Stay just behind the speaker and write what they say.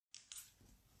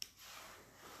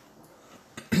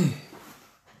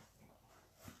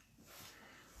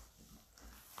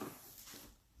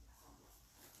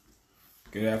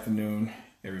Good afternoon,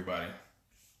 everybody.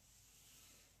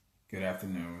 Good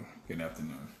afternoon. Good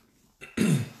afternoon.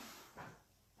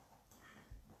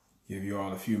 Give you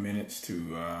all a few minutes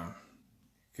to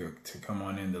come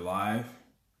on into live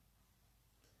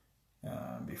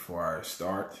before I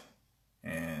start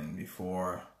and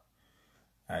before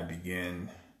I begin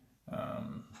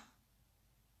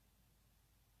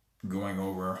going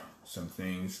over some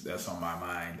things that's on my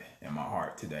mind and my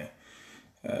heart today.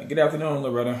 Good afternoon,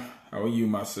 Loretta. How are you,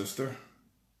 my sister?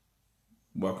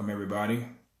 Welcome, everybody.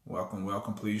 Welcome,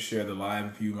 welcome. Please share the live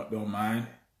if you don't mind.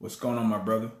 What's going on, my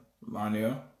brother,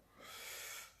 Larnell?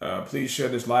 Please share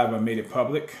this live. I made it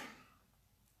public.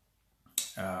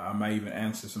 I might even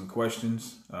answer some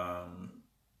questions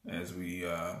as we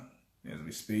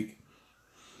speak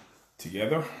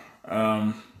together.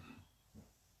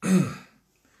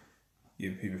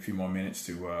 Give people a few more minutes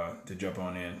to jump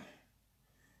on in.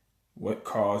 What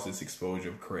caused this exposure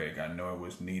of Craig? I know it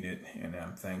was needed, and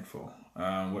I'm thankful.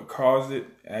 What caused it?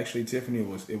 Actually, Tiffany,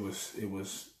 it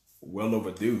was well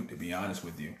overdue, to be honest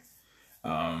with you.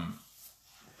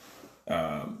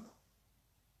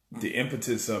 The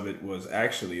impetus of it was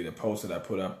actually the post that I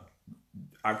put up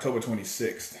October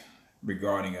 26th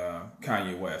regarding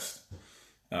Kanye West.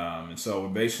 And so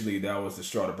basically that was the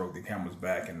straw that broke the camel's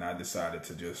back, and I decided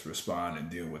to just respond and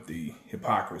deal with the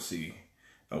hypocrisy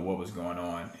of what was going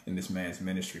on in this man's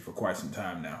ministry for quite some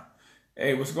time now.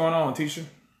 Hey, what's going on, Tisha?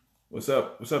 What's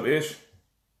up? What's up, Ish?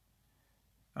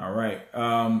 All right.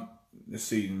 Let's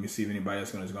see. Let me see if anybody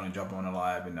else is going to jump on the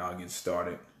live, and I'll get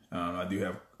started. I do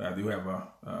have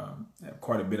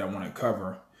quite a bit I want to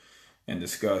cover and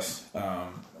discuss. I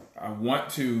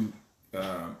want to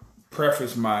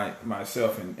preface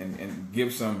myself and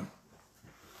give some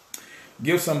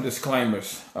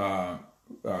disclaimers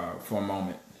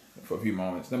for a few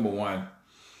moments. Number one,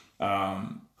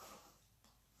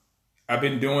 I've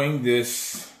been doing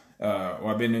this, or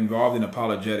I've been involved in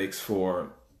apologetics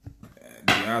for,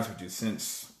 to be honest with you,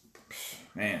 since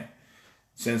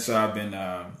I've been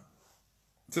a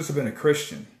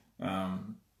Christian,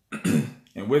 and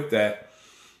with that,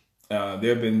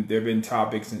 there have been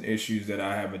topics and issues that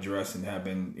I have addressed and have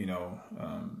been,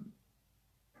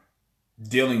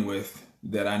 dealing with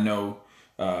that I know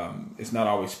it's not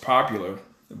always popular,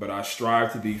 but I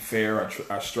strive to be fair.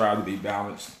 I strive to be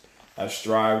balanced. I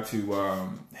strive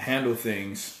to handle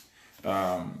things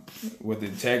with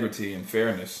integrity and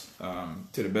fairness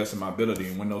to the best of my ability.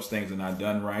 And when those things are not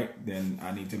done right, then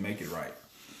I need to make it right.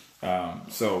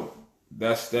 So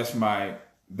that's my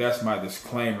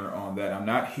disclaimer on that. I'm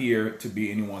not here to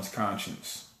be anyone's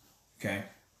conscience. Okay.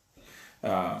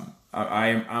 I'm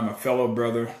a fellow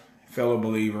brother, fellow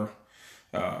believer,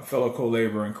 fellow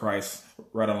co-laborer in Christ,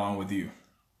 right along with you.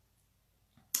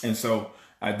 And so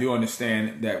I do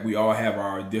understand that we all have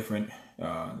our different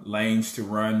lanes to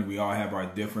run. We all have our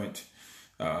different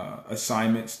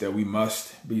assignments that we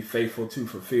must be faithful to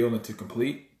fulfill and to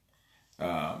complete.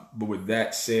 But with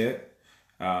that said,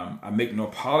 I make no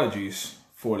apologies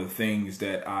for the things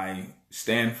that I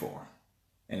stand for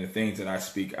and the things that I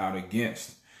speak out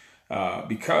against,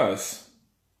 because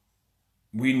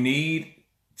we need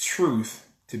truth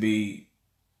to be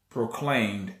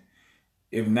proclaimed,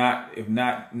 if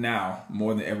not now,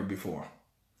 more than ever before.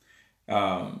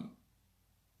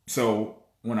 So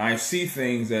when I see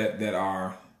things that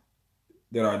are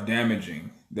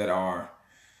damaging, that are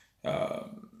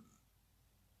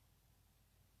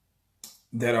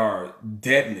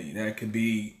deadly, that could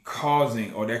be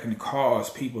causing, or that can cause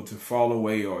people to fall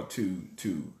away or to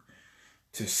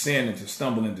sin and to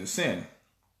stumble into sin,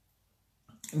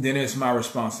 then it's my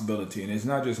responsibility. And it's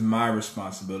not just my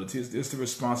responsibility, it's the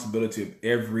responsibility of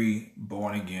every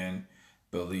born again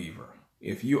believer.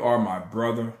 If you are my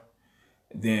brother,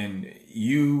 then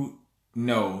you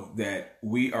know that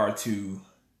we are to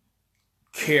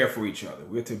care for each other.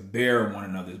 We're to bear one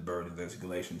another's burdens, as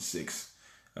Galatians 6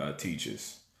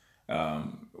 teaches.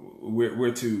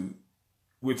 We're to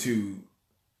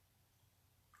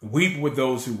weep with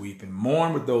those who weep and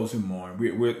mourn with those who mourn.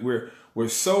 We're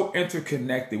so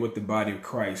interconnected with the body of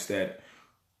Christ that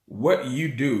what you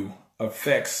do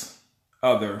affects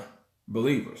other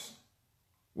believers,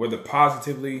 whether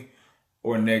positively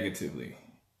or negatively.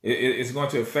 It's going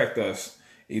to affect us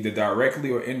either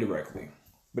directly or indirectly,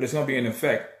 but it's going to be an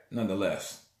effect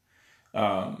nonetheless.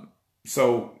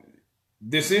 So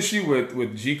this issue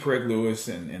with G. Craig Lewis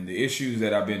and the issues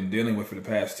that I've been dealing with for the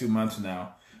past 2 months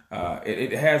now,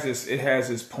 it has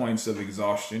its points of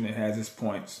exhaustion. It has its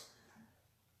points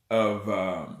of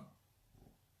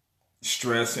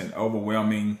stress and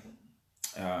overwhelming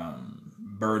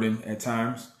burden at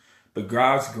times. But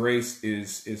God's grace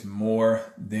is more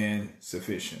than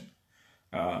sufficient.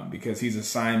 Because he's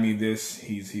assigned me this.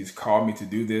 He's called me to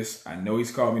do this. I know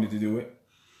he's called me to do it.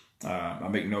 I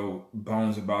make no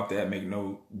bones about that. Make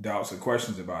no doubts or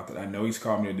questions about that. I know he's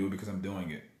called me to do it because I'm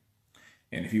doing it.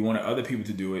 And if he wanted other people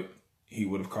to do it, he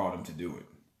would have called them to do it.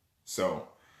 So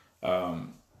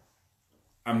I'm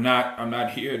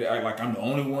not here to act like I'm the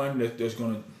only one that's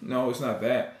going to. No, it's not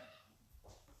that.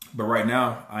 But right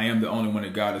now, I am the only one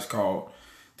that God has called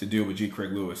to deal with G.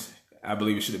 Craig Lewis. I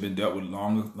believe it should have been dealt with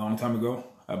long time ago.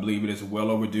 I believe it is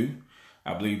well overdue.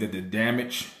 I believe that the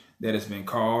damage that has been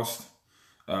caused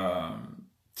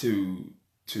to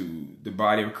the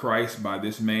body of Christ by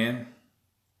this man,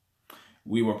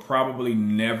 we will probably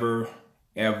never,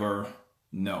 ever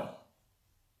know.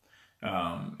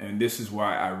 And this is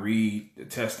why I read the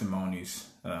testimonies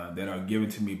that are given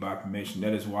to me by permission.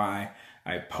 That is why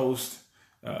I post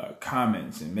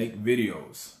comments and make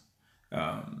videos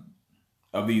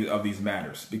of these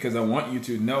matters, because I want you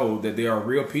to know that they are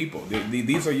real people.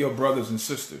 These are your brothers and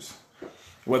sisters.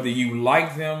 Whether you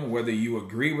like them, whether you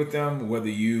agree with them, whether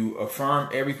you affirm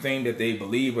everything that they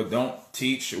believe or don't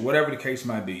teach, or whatever the case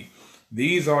might be,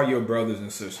 these are your brothers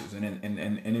and sisters. And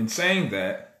in saying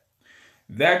that,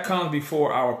 that comes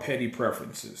before our petty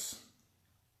preferences.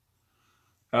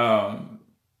 And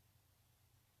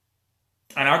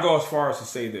I'll go as far as to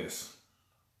say this.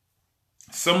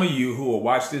 Some of you who will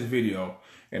watch this video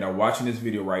and are watching this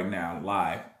video right now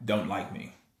live don't like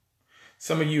me.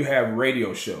 Some of you have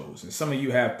radio shows, and some of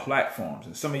you have platforms,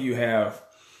 and some of you have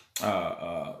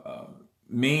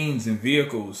means and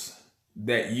vehicles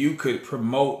that you could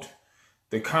promote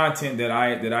the content that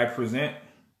I present,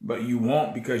 but you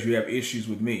won't because you have issues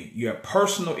with me. You have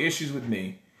personal issues with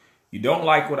me. You don't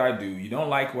like what I do. You don't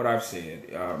like what I've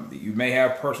said. You may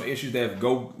have personal issues that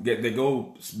go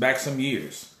back some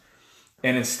years.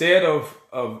 And instead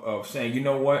of saying, you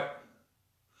know what,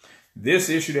 this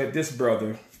issue that this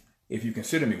brother, if you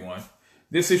consider me one,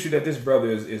 this issue that this brother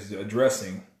is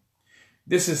addressing,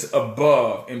 this is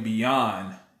above and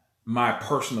beyond my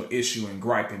personal issue and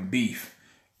gripe and beef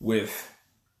with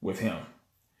him.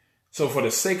 So for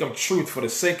the sake of truth, for the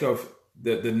sake of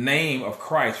the name of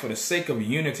Christ, for the sake of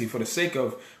unity, for the sake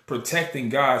of protecting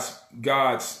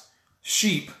God's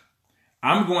sheep,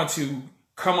 I'm going to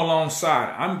come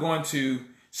alongside. I'm going to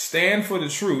stand for the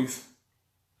truth.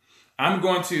 I'm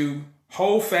going to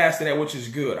hold fast to that which is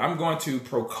good. I'm going to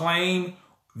proclaim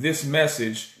this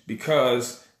message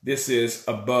because this is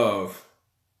above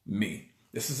me.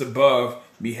 This is above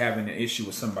me having an issue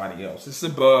with somebody else. This is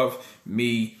above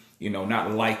me,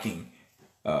 not liking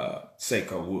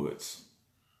Seiko Woods.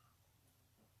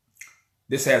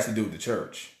 This has to do with the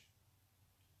church.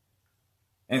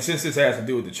 And since this has to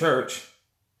do with the church,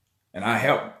 and I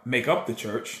help make up the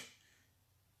church,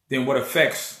 then what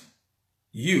affects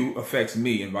you affects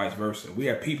me and vice versa. We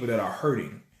have people that are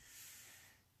hurting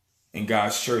in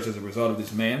God's church as a result of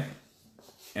this man.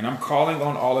 And I'm calling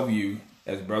on all of you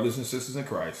as brothers and sisters in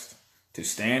Christ to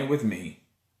stand with me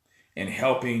in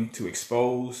helping to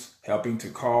expose, helping to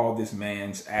call this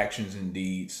man's actions and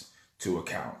deeds to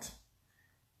account.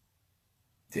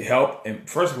 To help, and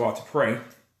first of all, to pray.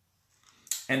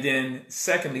 And then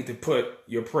secondly, to put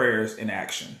your prayers in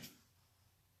action.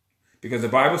 Because the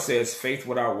Bible says faith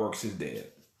without works is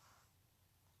dead.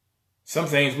 Some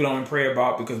things we don't even pray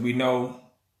about because we know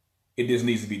it just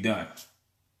needs to be done.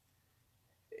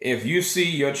 If you see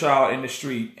your child in the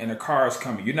street and a car is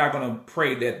coming, you're not going to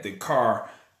pray that the car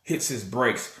hits its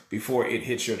brakes before it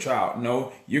hits your child.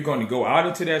 No, you're going to go out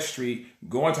into that street,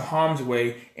 go into harm's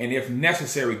way, and if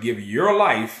necessary, give your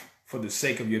life for the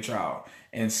sake of your child.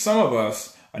 And some of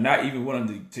us are not even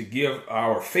willing to give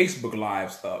our Facebook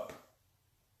lives up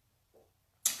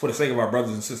for the sake of our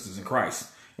brothers and sisters in Christ.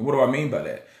 And what do I mean by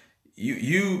that?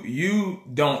 You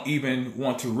don't even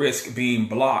want to risk being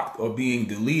blocked or being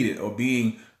deleted or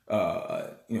being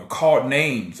called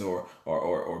names or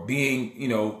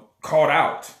being called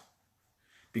out,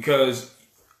 because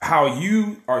how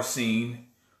you are seen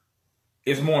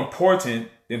is more important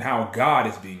than how God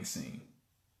is being seen.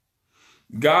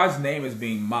 God's name is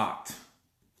being mocked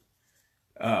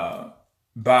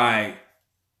by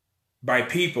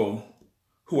people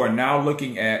who are now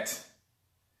looking at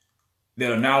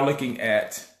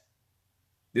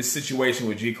this situation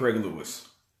with G. Craig Lewis.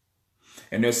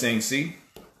 And they're saying, see,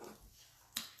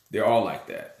 they're all like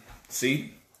that.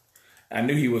 See, I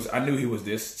knew he was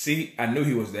this. See, I knew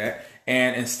he was that.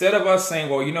 And instead of us saying,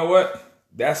 well, you know what?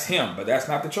 That's him, but that's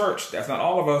not the church. That's not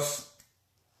all of us.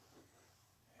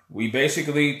 We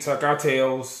basically tuck our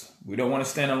tails. We don't want to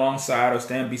stand alongside or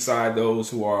stand beside those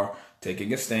who are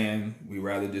taking a stand. We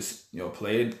rather just,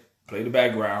 play play the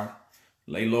background,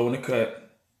 lay low in the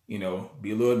cut, be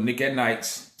a little Nick at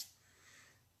Nights.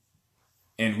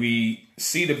 And we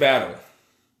see the battle.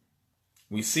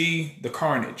 We see the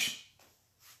carnage.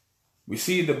 We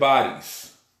see the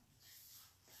bodies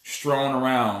strewn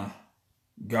around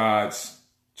God's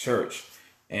church.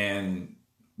 And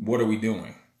what are we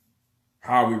doing?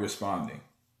 How are we responding?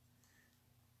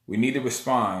 We need to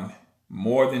respond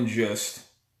more than just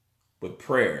with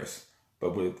prayers,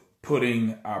 but with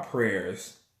putting our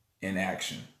prayers in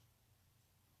action.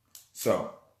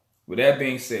 So, with that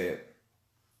being said,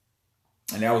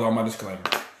 and that was all my disclaimer.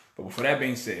 But with that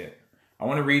being said, I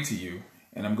want to read to you,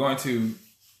 and I'm going to,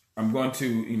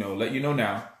 let you know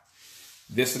now.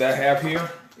 This that I have here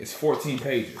is 14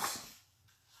 pages.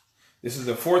 This is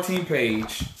a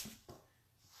 14-page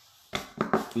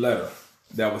letter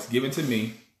that was given to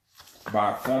me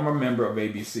by a former member of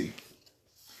ABC.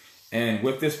 And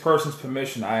with this person's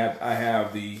permission, I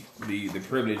have the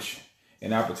privilege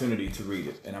and opportunity to read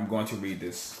it. And I'm going to read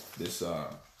this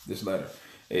letter.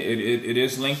 It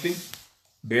is lengthy.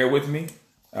 Bear with me,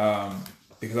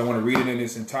 because I want to read it in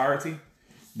its entirety.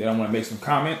 Then I want to make some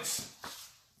comments.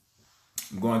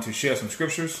 I'm going to share some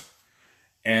scriptures,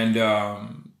 and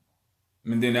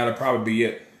then that'll probably be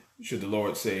it, should the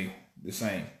Lord say the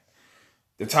same.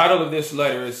 The title of this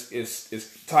letter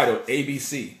is titled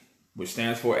ABC, which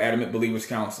stands for Adamant Believers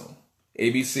Council.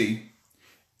 ABC,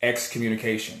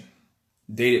 Excommunication.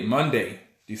 Dated Monday,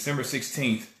 December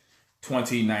 16th,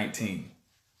 2019.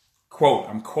 Quote,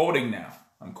 I'm quoting now.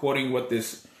 I'm quoting what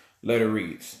this letter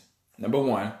reads. Number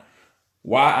 1,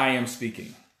 why I am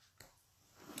speaking.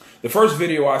 The first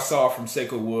video I saw from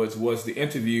Sekou Woods was the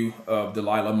interview of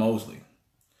Delilah Mosley.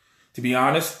 To be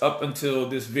honest, up until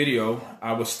this video,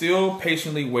 I was still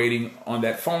patiently waiting on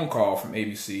that phone call from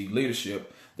ABC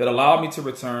leadership that allowed me to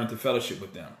return to fellowship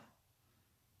with them.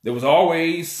 There was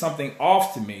always something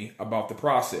off to me about the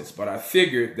process, but I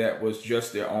figured that was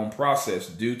just their own process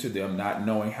due to them not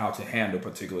knowing how to handle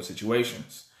particular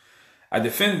situations. I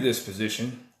defended this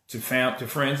position to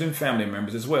friends and family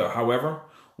members as well. However,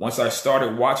 once I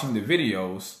started watching the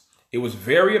videos, it was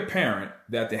very apparent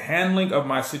that the handling of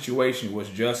my situation was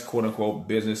just quote unquote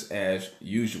business as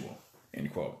usual,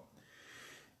 end quote.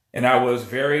 And I was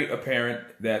very apparent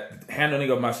that the handling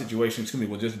of my situation,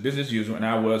 was just business as usual, and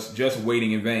I was just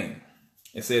waiting in vain.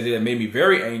 It says it made me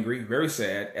very angry, very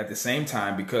sad at the same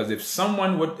time, because if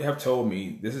someone would have told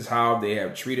me this is how they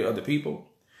have treated other people,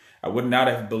 I would not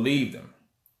have believed them.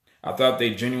 I thought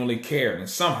they genuinely cared, and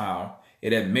somehow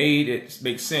it had made it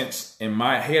make sense in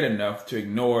my head enough to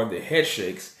ignore the head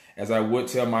shakes as I would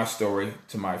tell my story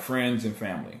to my friends and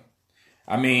family.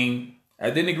 I mean, I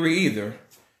didn't agree either,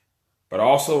 but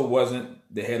also wasn't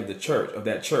the head of the church, of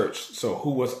that church. So who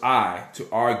was I to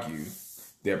argue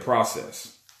their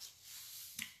process?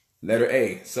 Letter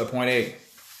A, subpoint A.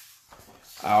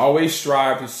 I always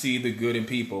strive to see the good in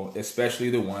people, especially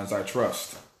the ones I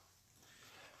trust.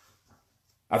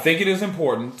 I think it is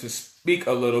important to speak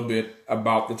a little bit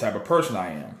about the type of person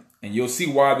I am, and you'll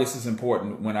see why this is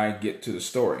important when I get to the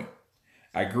story.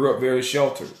 I grew up very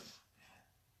sheltered.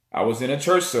 I was in a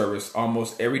church service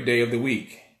almost every day of the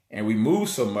week, and we moved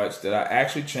so much that I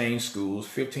actually changed schools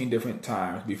 15 different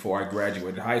times before I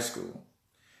graduated high school.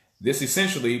 This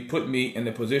essentially put me in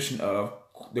the position of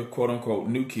the quote-unquote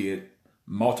new kid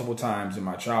multiple times in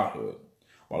my childhood,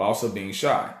 while also being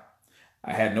shy.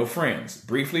 I had no friends.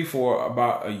 Briefly, for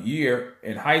about a year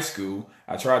in high school,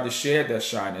 I tried to shed that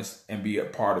shyness and be a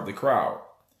part of the crowd,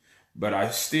 but I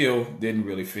still didn't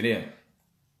really fit in.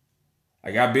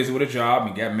 I got busy with a job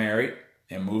and got married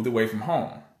and moved away from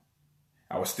home.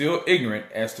 I was still ignorant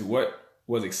as to what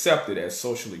was accepted as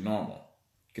socially normal.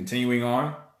 Continuing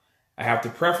on, I have to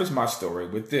preface my story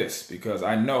with this because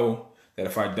I know that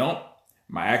if I don't,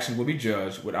 my actions will be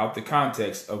judged without the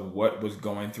context of what was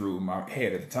going through my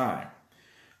head at the time.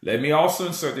 Let me also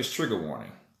insert this trigger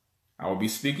warning. I will be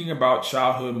speaking about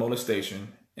childhood molestation,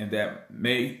 and that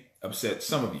may upset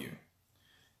some of you.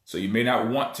 So you may not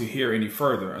want to hear any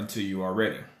further until you are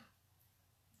ready.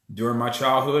 During my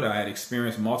childhood, I had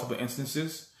experienced multiple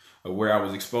instances of where I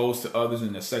was exposed to others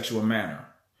in a sexual manner,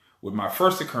 with my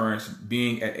first occurrence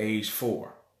being at age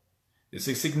 4. This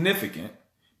is significant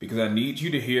because I need you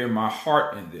to hear my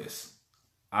heart in this.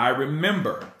 I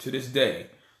remember to this day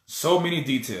so many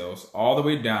details, all the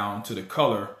way down to the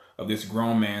color of this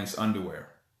grown man's underwear.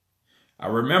 I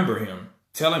remember him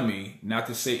telling me not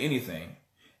to say anything,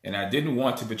 and I didn't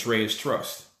want to betray his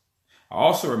trust. I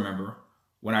also remember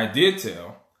when I did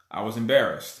tell, I was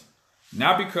embarrassed,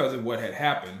 not because of what had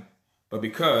happened, but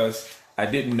because I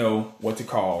didn't know what to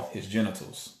call his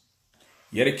genitals.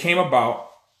 Yet it came about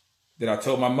that I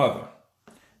told my mother.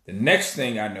 The next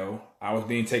thing I know, I was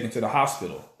being taken to the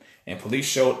hospital, and police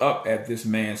showed up at this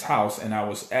man's house, and I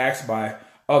was asked by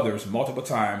others multiple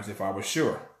times if I was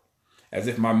sure, as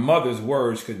if my mother's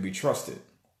words could be trusted.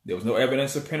 There was no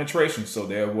evidence of penetration, so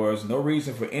there was no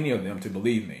reason for any of them to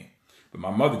believe me. But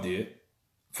my mother did.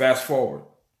 Fast forward.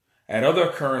 I had other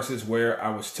occurrences where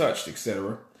I was touched,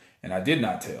 etc., and I did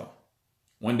not tell.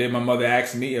 One day my mother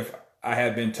asked me if I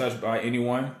had been touched by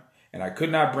anyone, and I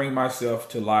could not bring myself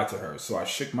to lie to her, so I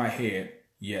shook my head,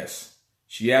 yes.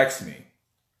 She asked me,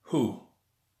 who?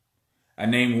 I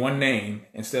named one name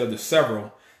instead of the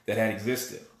several that had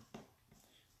existed.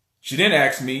 She then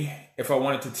asked me if I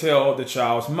wanted to tell the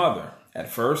child's mother. At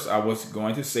first, I was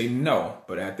going to say no,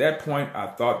 but at that point, I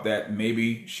thought that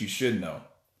maybe she should know.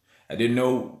 I didn't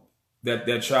know that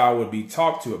that child would be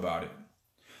talked to about it.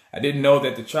 I didn't know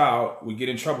that the child would get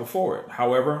in trouble for it.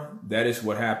 However, that is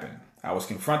what happened. I was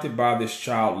confronted by this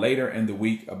child later in the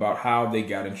week about how they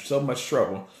got in so much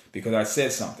trouble because I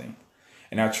said something.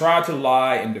 And I tried to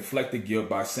lie and deflect the guilt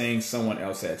by saying someone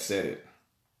else had said it.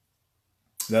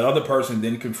 That other person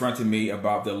then confronted me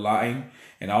about the lying,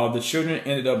 and all of the children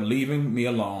ended up leaving me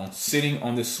alone, sitting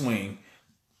on the swing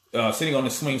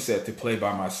set to play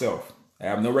by myself. I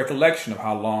have no recollection of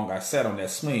how long I sat on that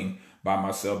swing by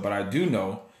myself, but I do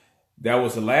know that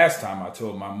was the last time I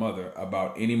told my mother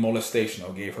about any molestation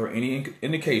or gave her any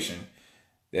indication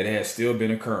that it had still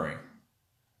been occurring.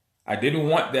 I didn't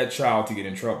want that child to get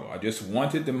in trouble. I just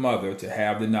wanted the mother to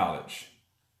have the knowledge.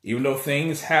 Even though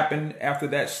things happened after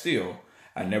that still,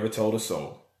 I never told a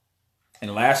soul.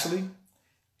 And lastly,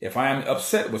 if I am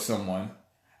upset with someone,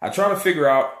 I try to figure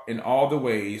out in all the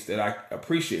ways that I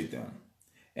appreciate them.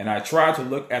 And I try to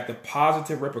look at the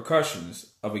positive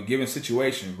repercussions of a given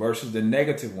situation versus the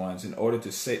negative ones in order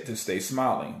to stay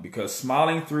smiling, because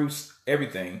smiling through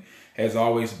everything has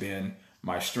always been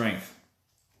my strength.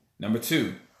 Number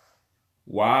 2,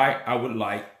 why I would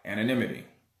like anonymity.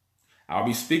 I'll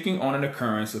be speaking on an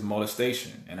occurrence of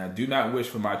molestation, and I do not wish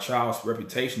for my child's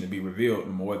reputation to be revealed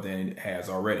more than it has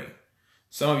already.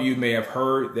 Some of you may have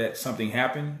heard that something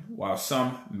happened, while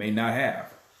some may not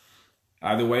have.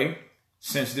 Either way,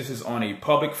 since this is on a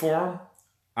public forum,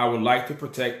 I would like to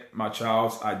protect my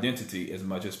child's identity as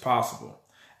much as possible.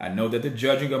 I know that the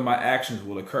judging of my actions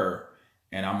will occur,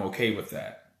 and I'm okay with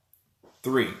that.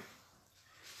 3,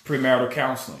 premarital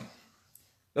counseling.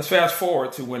 Let's fast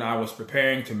forward to when I was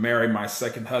preparing to marry my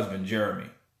second husband, Jeremy.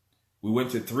 We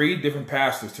went to 3 different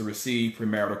pastors to receive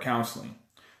premarital counseling.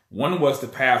 One was the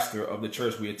pastor of the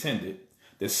church we attended.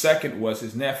 The second was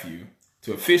his nephew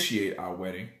to officiate our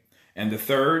wedding. And the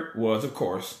third was, of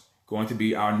course, going to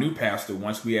be our new pastor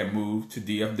once we had moved to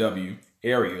DFW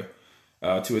area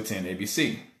to attend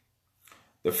ABC.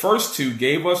 The first 2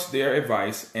 gave us their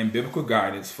advice and biblical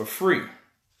guidance for free.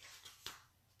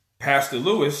 Pastor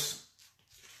Lewis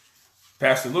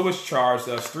charged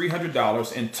us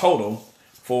 $300 in total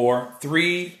for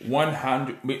 3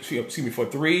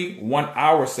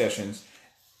 1-hour sessions,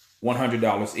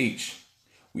 $100 each.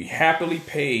 We happily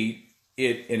paid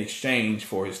it in exchange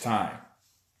for his time.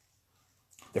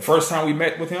 The first time we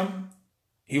met with him,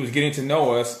 he was getting to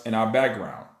know us and our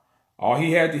background. All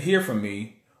he had to hear from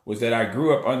me was that I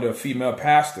grew up under a female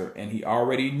pastor, and he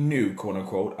already knew, quote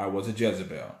unquote, I was a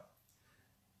Jezebel.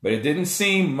 But it didn't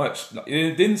seem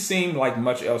like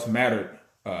much else mattered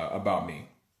about me.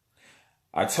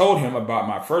 I told him about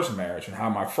my first marriage and how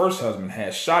my first husband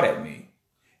had shot at me.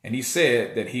 And he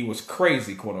said that he was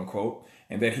crazy, quote unquote,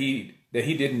 and that he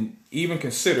didn't even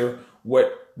consider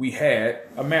what we had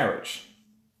a marriage.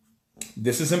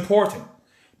 This is important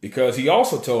because he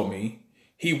also told me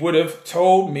he would have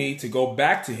told me to go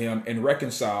back to him and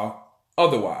reconcile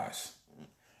otherwise.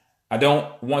 I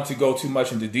don't want to go too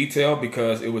much into detail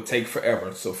because it would take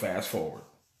forever, so fast forward.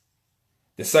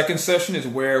 The second session is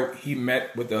where he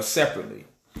met with us separately.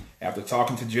 After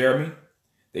talking to Jeremy,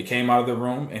 they came out of the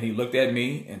room and he looked at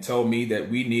me and told me that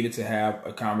we needed to have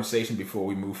a conversation before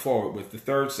we move forward with the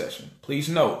third session. Please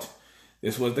note,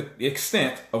 this was the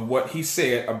extent of what he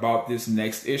said about this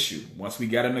next issue. Once we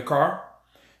got in the car,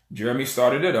 Jeremy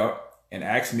started it up and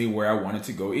asked me where I wanted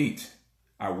to go eat.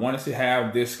 I wanted to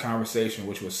have this conversation,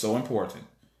 which was so important.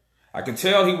 I could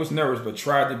tell he was nervous, but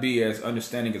tried to be as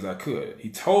understanding as I could. He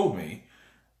told me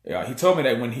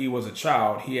that when he was a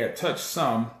child, he had touched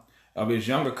some of his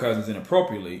younger cousins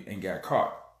inappropriately and got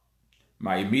caught.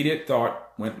 My immediate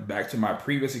thought went back to my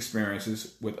previous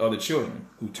experiences with other children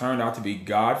who turned out to be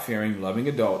God-fearing, loving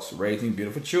adults raising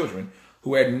beautiful children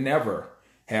who had never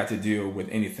had to deal with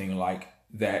anything like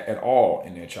that at all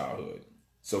in their childhood.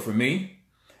 So for me,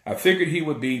 I figured he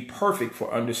would be perfect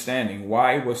for understanding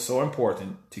why it was so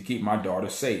important to keep my daughter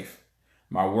safe.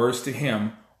 My words to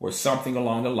him or something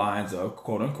along the lines of,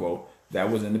 quote unquote, that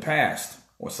was in the past,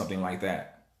 or something like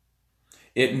that.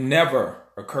 It never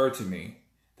occurred to me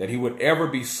that he would ever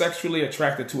be sexually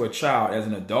attracted to a child as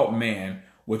an adult man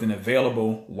with an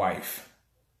available wife.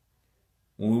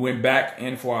 When we went back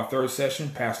in for our third session,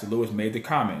 Pastor Lewis made the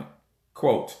comment,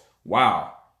 quote,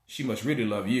 "Wow, she must really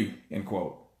love you," end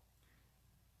quote.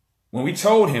 When we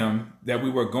told him that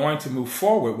we were going to move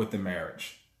forward with the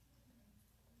marriage,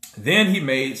 then he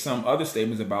made some other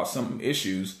statements about some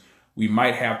issues we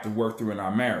might have to work through in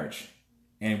our marriage,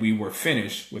 and we were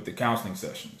finished with the counseling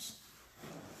sessions.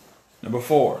 Number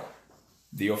 4,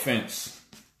 the offense.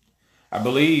 I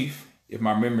believe, if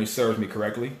my memory serves me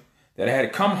correctly, that I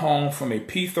had come home from a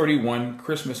P31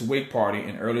 Christmas wake party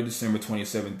in early December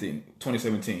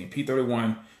 2017.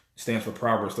 P31 stands for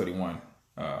Proverbs 31.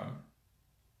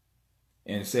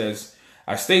 And it says,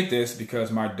 I state this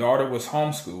because my daughter was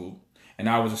homeschooled and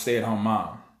I was a stay-at-home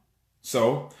mom.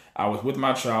 So I was with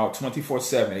my child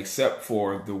 24/7 except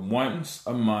for the once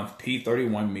a month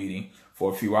P31 meeting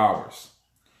for a few hours.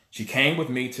 She came with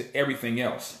me to everything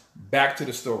else. Back to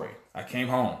the story. I came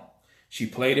home. She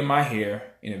played in my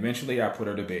hair and eventually I put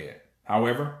her to bed.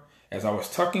 However, as I was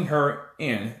tucking her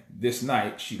in this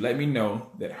night, she let me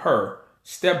know that her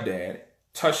stepdad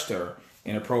touched her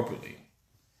inappropriately.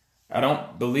 I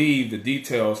don't believe the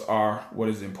details are what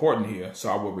is important here, so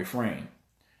I will refrain.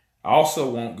 I also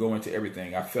won't go into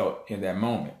everything I felt in that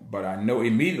moment, but I know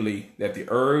immediately that the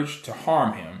urge to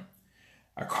harm him,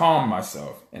 I calmed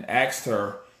myself and asked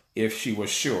her if she was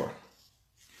sure.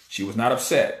 She was not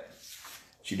upset.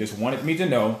 She just wanted me to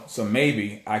know, so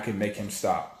maybe I could make him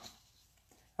stop.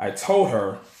 I told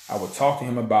her I would talk to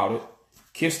him about it,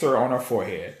 kissed her on her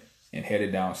forehead, and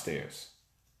headed downstairs.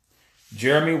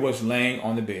 Jeremy was laying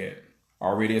on the bed,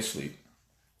 already asleep.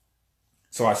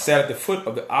 So I sat at the foot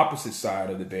of the opposite side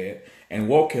of the bed and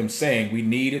woke him saying we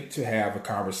needed to have a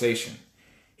conversation.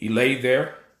 He lay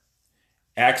there,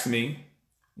 asked me,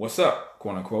 "What's up?"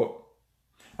 quote unquote.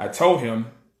 I told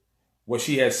him what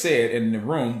she had said and the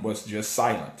room was just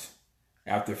silent.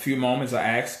 After a few moments, I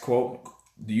asked, quote,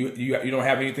 "Do you don't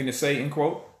have anything to say?" end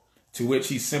quote. To which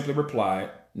he simply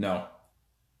replied, "No."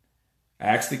 I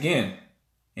asked again,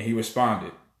 and he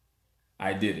responded,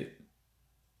 "I did it."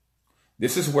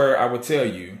 This is where I would tell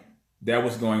you that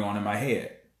was going on in my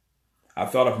head. I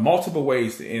thought of multiple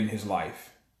ways to end his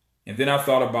life. And then I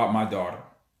thought about my daughter,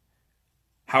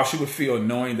 how she would feel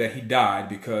knowing that he died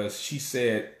because she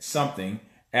said something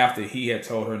after he had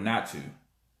told her not to,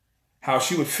 how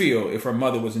she would feel if her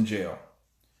mother was in jail.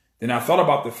 Then I thought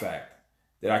about the fact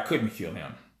that I couldn't kill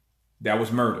him. That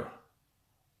was murder.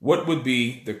 What would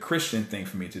be the Christian thing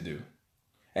for me to do?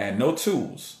 I had no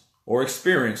tools or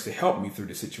experience to help me through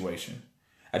the situation.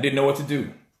 I didn't know what to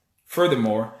do.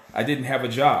 Furthermore, I didn't have a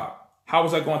job. How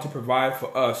was I going to provide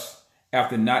for us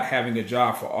after not having a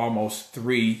job for almost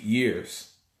 3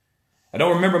 years? I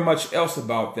don't remember much else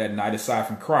about that night aside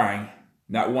from crying,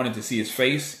 not wanting to see his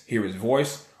face, hear his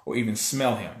voice, or even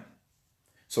smell him.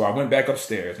 So I went back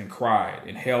upstairs and cried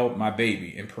and held my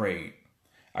baby and prayed.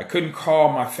 I couldn't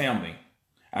call my family.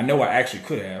 I know I actually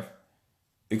could have,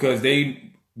 because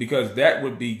that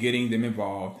would be getting them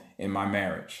involved in my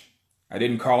marriage. I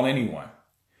didn't call anyone.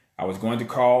 I was going to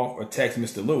call or text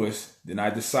Mr. Lewis, then I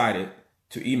decided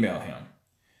to email him.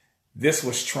 This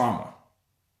was trauma.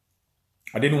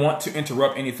 I didn't want to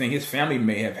interrupt anything his family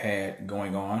may have had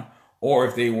going on, or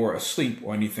if they were asleep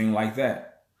or anything like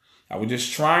that. I was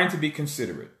just trying to be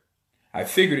considerate. I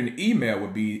figured an email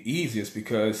would be easiest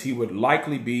because he would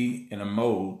likely be in a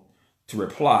mode to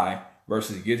reply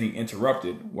versus getting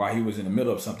interrupted while he was in the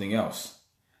middle of something else.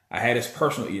 I had his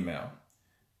personal email,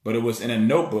 but it was in a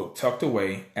notebook tucked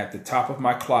away at the top of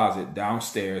my closet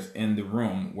downstairs in the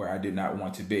room where I did not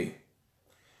want to be.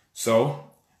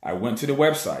 So I went to the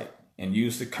website and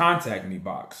used the contact me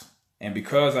box. And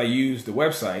because I used the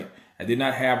website, I did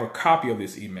not have a copy of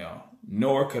this email,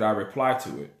 nor could I reply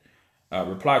to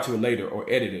it later or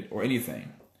edit it or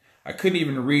anything. I couldn't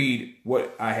even read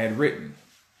what I had written.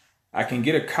 I can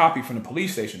get a copy from the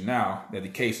police station now that the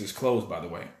case is closed, by the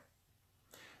way.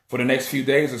 For the next few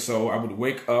days or so, I would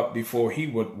wake up before he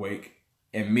would wake,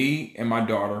 and me and my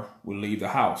daughter would leave the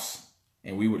house,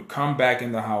 and we would come back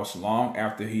in the house long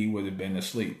after he would have been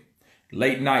asleep.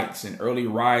 Late nights and early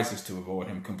rises to avoid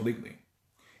him completely.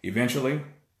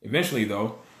 Eventually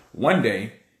though, one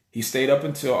day, he stayed up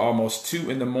until almost 2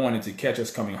 in the morning to catch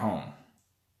us coming home.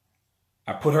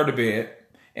 I put her to bed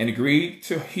and agreed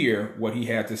to hear what he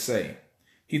had to say.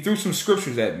 He threw some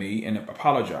scriptures at me and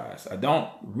apologized. I don't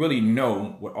really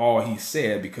know what all he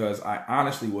said because I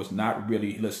honestly was not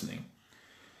really listening.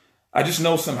 I just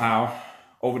know somehow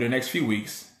over the next few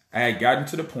weeks, I had gotten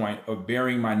to the point of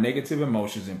burying my negative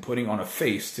emotions and putting on a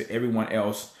face to everyone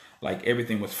else like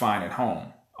everything was fine at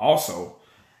home. Also,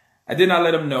 I did not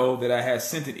let him know that I had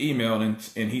sent an email and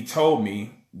he told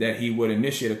me that he would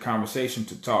initiate a conversation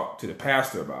to talk to the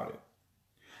pastor about it.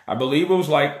 I believe it was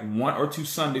like 1 or 2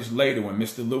 Sundays later when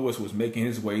Mr. Lewis was making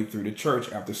his way through the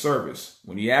church after service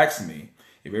when he asked me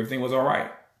if everything was all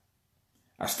right.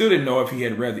 I still didn't know if he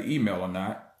had read the email or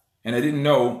not, and I didn't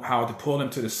know how to pull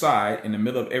him to the side in the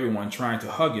middle of everyone trying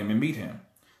to hug him and meet him.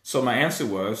 So my answer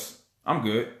was, I'm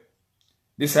good.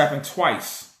 This happened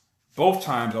twice. Both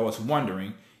times I was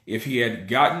wondering if he had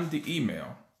gotten the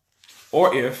email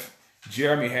or if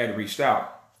Jeremy had reached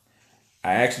out.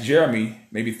 I asked Jeremy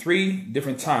maybe 3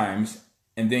 different times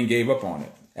and then gave up on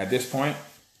it. At this point,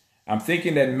 I'm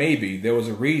thinking that maybe there was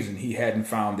a reason he hadn't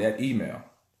found that email.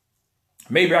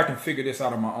 Maybe I can figure this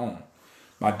out on my own.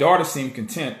 My daughter seemed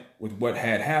content with what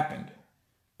had happened,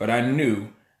 but I knew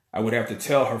I would have to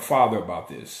tell her father about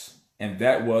this, and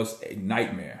that was a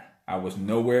nightmare I was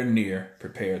nowhere near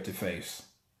prepared to face.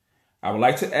 I would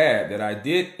like to add that I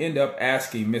did end up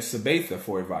asking Miss Sabatha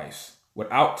for advice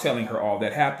without telling her all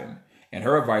that happened, and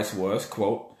her advice was,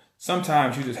 quote,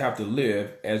 sometimes you just have to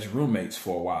live as roommates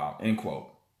for a while, end quote.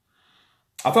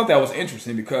 I thought that was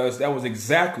interesting because that was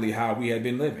exactly how we had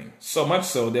been living. So much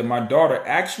so that my daughter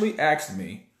actually asked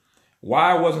me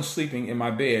why I wasn't sleeping in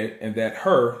my bed and that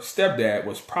her stepdad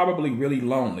was probably really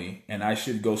lonely and I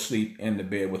should go sleep in the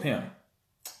bed with him.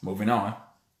 Moving on.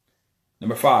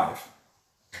 Number 5,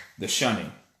 the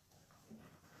shunning.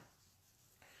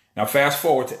 Now fast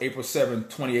forward to April 7,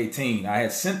 2018. I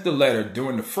had sent the letter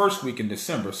during the first week in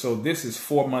December, so this is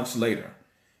 4 months later.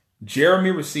 Jeremy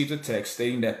receives a text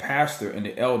stating that pastor and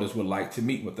the elders would like to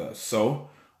meet with us. So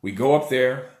we go up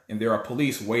there and there are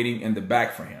police waiting in the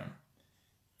back for him.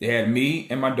 They had me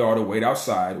and my daughter wait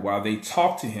outside while they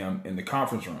talked to him in the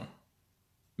conference room.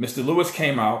 Mr. Lewis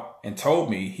came out and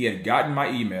told me he had gotten my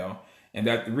email and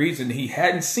that the reason he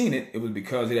hadn't seen it was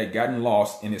because it had gotten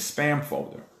lost in his spam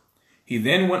folder. He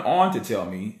then went on to tell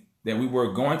me that we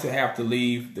were going to have to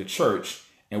leave the church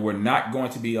and were not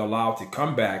going to be allowed to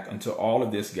come back until all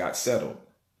of this got settled.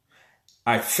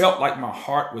 I felt like my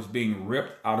heart was being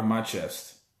ripped out of my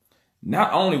chest.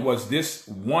 Not only was this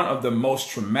one of the most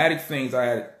traumatic things I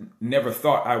had never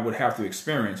thought I would have to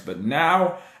experience, but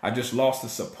now I just lost the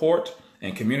support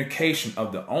and communication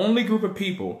of the only group of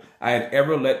people I had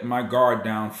ever let my guard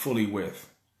down fully with.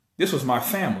 This was my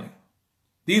family.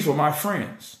 These were my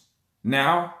friends.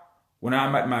 Now, when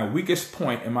I'm at my weakest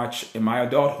point in my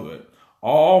adulthood,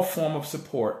 all form of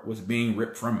support was being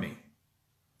ripped from me.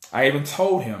 I even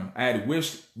told him I had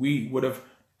wished we would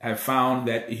have found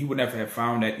that he would never have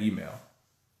found that email.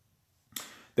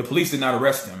 The police did not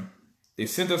arrest him. They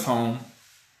sent us home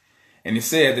and they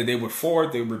said that they would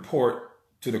forward the report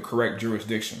to the correct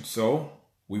jurisdiction. So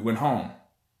we went home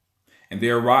and they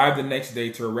arrived the next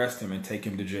day to arrest him and take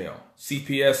him to jail.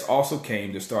 CPS also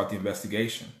came to start the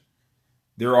investigation.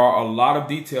 There are a lot of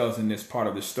details in this part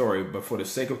of the story, but for the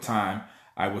sake of time,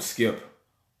 I will skip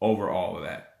over all of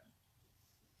that.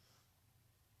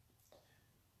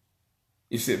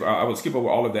 You see, I will skip over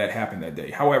all of that happened that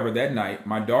day. However, that night,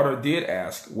 my daughter did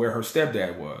ask where her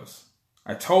stepdad was.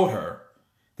 I told her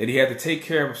that he had to take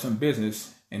care of some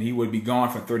business and he would be gone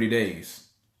for 30 days,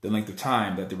 the length of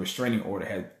time that the restraining order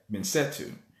had been set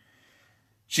to.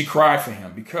 She cried for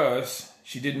him because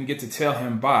she didn't get to tell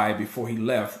him bye before he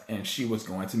left and she was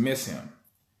going to miss him.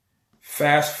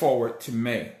 Fast forward to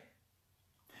May.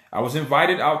 I was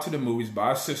invited out to the movies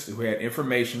by a sister who had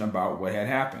information about what had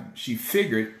happened. She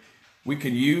figured we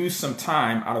could use some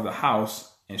time out of the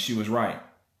house, and she was right.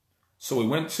 So we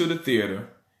went to the theater,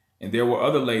 and there were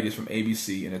other ladies from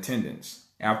ABC in attendance.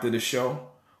 After the show,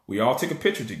 we all took a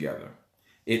picture together.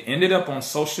 It ended up on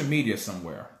social media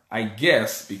somewhere. I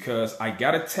guess because I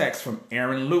got a text from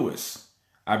Aaron Lewis,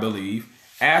 I believe,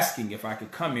 asking if I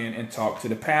could come in and talk to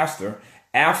the pastor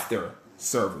after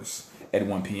service at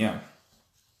 1 p.m.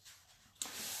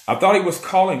 I thought he was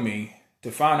calling me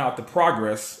to find out the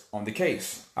progress on the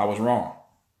case. I was wrong.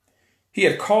 He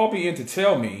had called me in to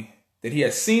tell me that he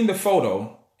had seen the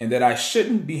photo and that I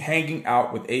shouldn't be hanging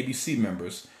out with ABC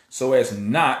members so as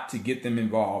not to get them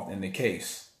involved in the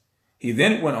case. He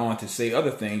then went on to say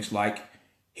other things like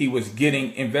he was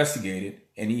getting investigated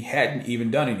and he hadn't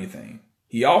even done anything.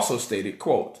 He also stated,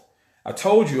 quote, I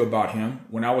told you about him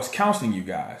when I was counseling you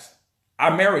guys.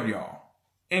 I married y'all,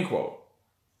 end quote.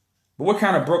 But what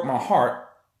kind of broke my heart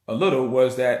a little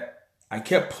was that I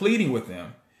kept pleading with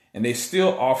them and they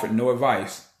still offered no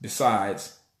advice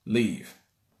besides leave.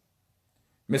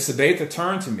 Miss Sabatha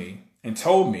turned to me and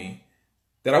told me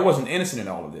that I wasn't innocent in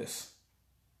all of this.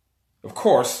 Of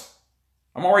course,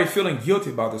 I'm already feeling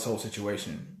guilty about this whole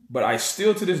situation, but I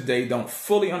still to this day don't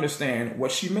fully understand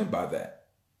what she meant by that.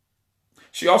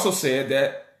 She also said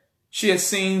that she had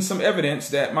seen some evidence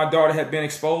that my daughter had been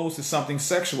exposed to something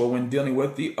sexual when dealing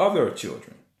with the other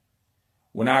children.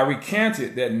 When I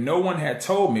recanted that no one had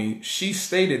told me, she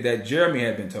stated that Jeremy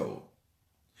had been told.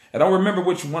 I don't remember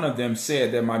which one of them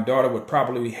said that my daughter would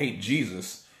probably hate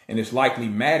Jesus and is likely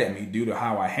mad at me due to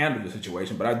how I handled the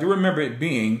situation, but I do remember it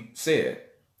being said.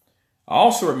 I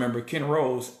also remember Ken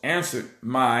Rose answered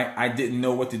my "I didn't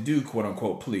know what to do" quote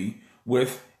unquote plea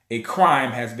with "a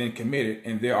crime has been committed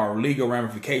and there are legal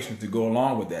ramifications to go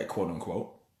along with that" quote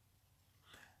unquote.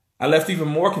 I left even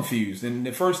more confused than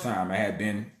the first time I had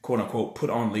been quote unquote put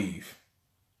on leave.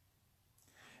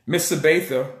 Miss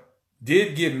Sabatha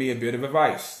did give me a bit of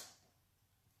advice.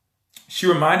 She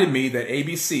reminded me that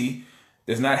ABC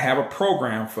does not have a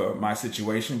program for my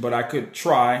situation, but I could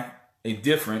try a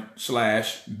different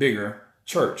 / bigger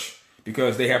church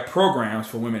because they have programs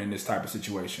for women in this type of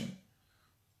situation.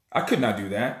 I could not do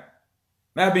that.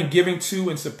 I've been giving to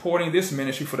and supporting this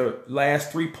ministry for the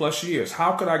last 3+ years.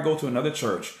 How could I go to another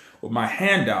church with my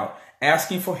hand out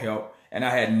asking for help and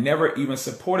I had never even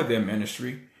supported their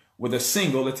ministry with a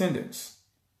single attendance?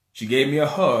 She gave me a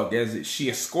hug as she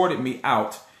escorted me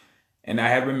out, and I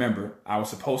had remembered I was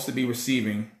supposed to be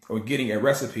receiving or getting a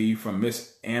recipe from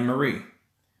Miss Anne Marie.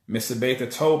 Miss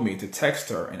Sabatha told me to text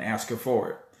her and ask her for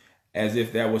it, as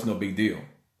if that was no big deal.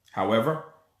 However,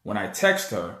 when I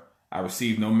text her, I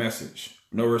received no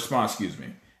response,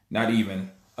 not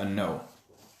even a no.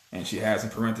 And she has in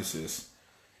parentheses,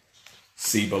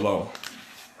 see below.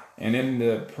 And in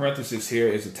the parentheses here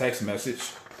is a text message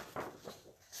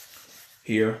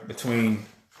here between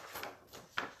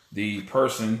the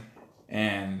person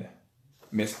and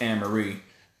Miss Anne Marie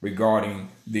regarding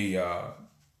the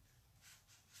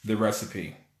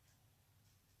recipe.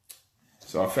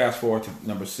 So I'll fast forward to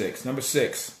number 6. Number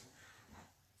 6,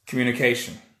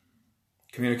 communications.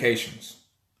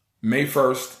 May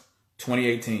 1st,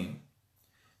 2018.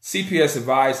 CPS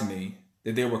advised me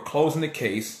that they were closing the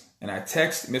case, and I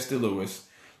texted Mr. Lewis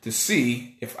to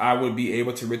see if I would be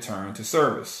able to return to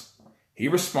service. He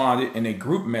responded in a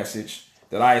group message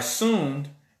that I assumed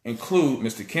include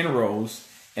Mr. Ken Rose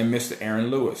and Mr.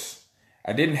 Aaron Lewis.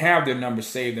 I didn't have their number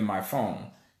saved in my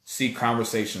phone. See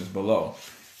conversations below.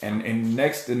 And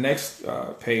the next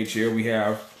page here, we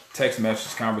have text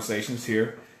message conversations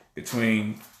here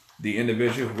between the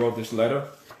individual who wrote this letter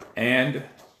and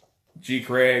G.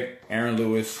 Craig, Aaron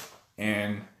Lewis,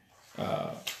 and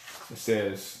it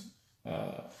says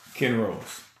Ken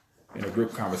Rose in a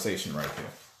group conversation right here.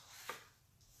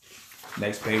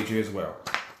 Next page here as well.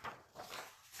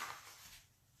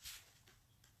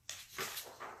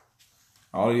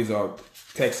 All of these are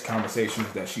text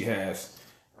conversations that she has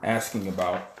asking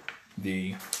about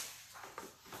the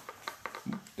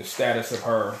status of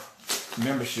her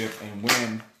membership and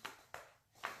when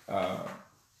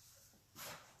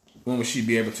will she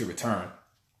be able to return.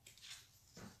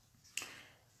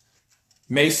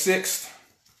 May 6th,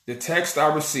 the text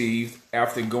I received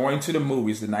after going to the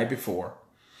movies the night before.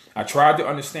 I tried to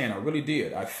understand. I really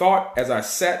did. I thought as I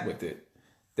sat with it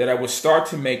that it would start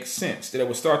to make sense,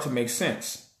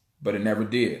 but it never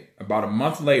did. About a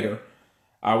month later,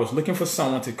 I was looking for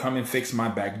someone to come and fix my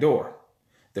back door.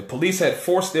 The police had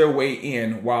forced their way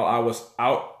in while I was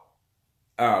out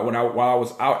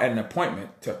at an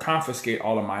appointment to confiscate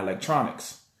all of my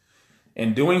electronics.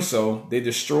 In doing so, they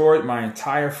destroyed my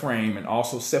entire frame and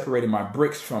also separated my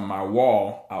bricks from my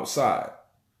wall outside.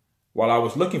 While I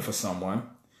was looking for someone,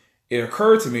 it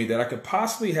occurred to me that I could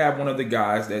possibly have one of the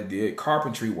guys that did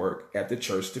carpentry work at the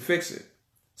church to fix it,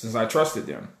 since I trusted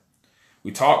them.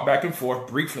 We talked back and forth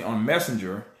briefly on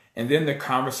Messenger, and then the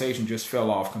conversation just fell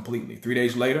off completely. 3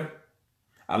 days later,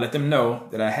 I let them know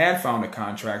that I had found a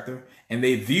contractor, and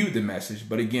they viewed the message,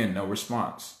 but again, no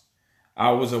response.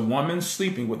 I was a woman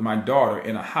sleeping with my daughter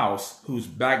in a house whose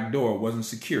back door wasn't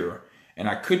secure, and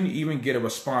I couldn't even get a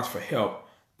response for help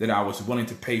that I was willing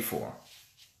to pay for.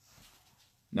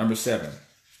 Number 7,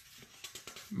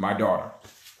 my daughter.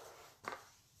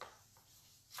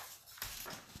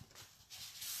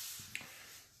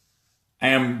 I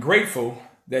am grateful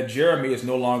that Jeremy is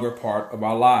no longer part of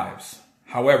our lives.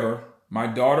 However, my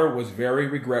daughter was very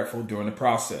regretful during the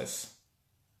process.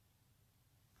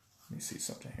 Let me see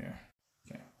something here.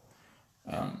 Okay.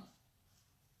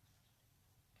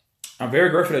 I'm very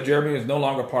grateful that Jeremy is no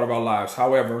longer part of our lives.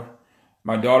 However,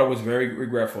 my daughter was very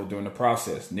regretful during the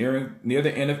process. Near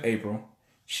the end of April,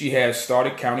 she had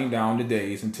started counting down the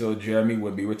days until Jeremy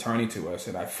would be returning to us,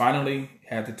 and I finally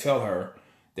had to tell her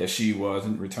that he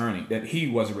wasn't returning,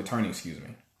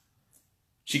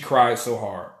 She cried so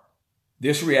hard.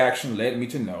 This reaction led me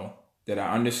to know that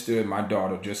I understood my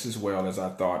daughter just as well as I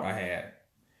thought I had.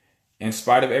 In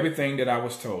spite of everything that I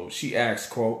was told, she asked,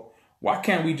 quote, "Why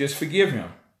can't we just forgive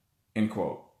him?" End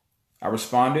quote. I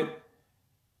responded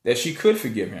that she could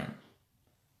forgive him,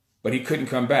 but he couldn't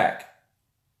come back.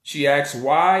 She asked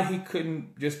why he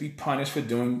couldn't just be punished for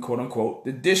doing, quote unquote,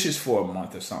 the dishes for a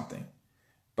month or something.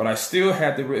 But I still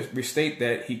had to restate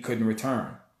that he couldn't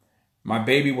return. My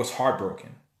baby was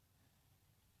heartbroken.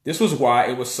 This was why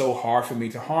it was so hard for me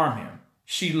to harm him.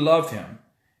 She loved him,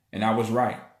 and I was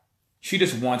right. She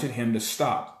just wanted him to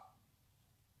stop.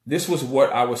 This was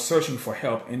what I was searching for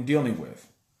help in dealing with.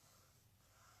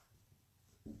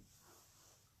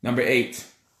 Number 8,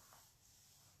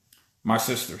 my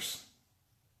sisters.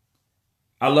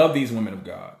 I love these women of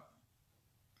God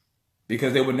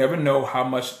because they would never know how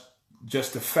much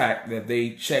just the fact that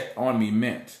they checked on me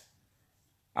meant.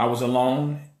 I was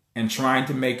alone and trying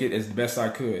to make it as best I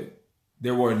could.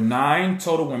 There were 9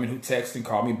 total women who texted and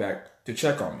called me back to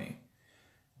check on me.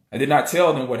 I did not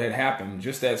tell them what had happened,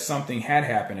 just that something had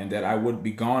happened and that I would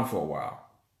be gone for a while.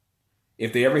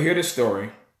 If they ever hear this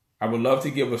story, I would love to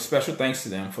give a special thanks to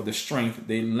them for the strength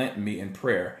they lent me in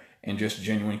prayer and just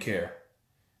genuine care.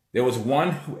 There was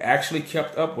one who actually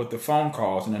kept up with the phone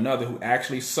calls and another who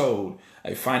actually sold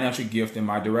a financial gift in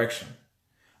my direction.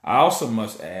 I also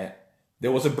must add,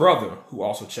 there was a brother who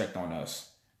also checked on us,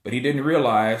 but he didn't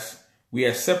realize we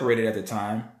had separated at the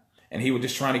time and he was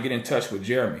just trying to get in touch with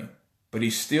Jeremy, but he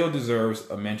still deserves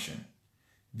a mention.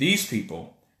 These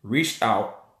people reached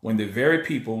out when the very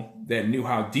people that knew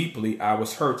how deeply I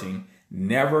was hurting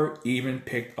never even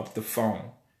picked up the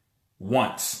phone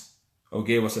once or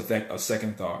gave us a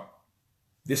second thought.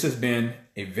 This has been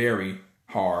a very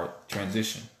hard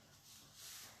transition.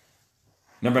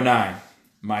 Number 9,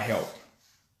 my health.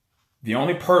 The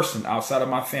only person outside of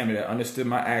my family that understood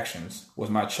my actions was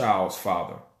my child's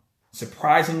father.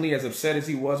 Surprisingly, as upset as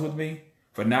he was with me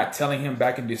for not telling him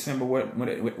back in December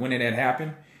when it had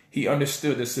happened, he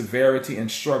understood the severity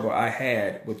and struggle I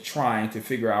had with trying to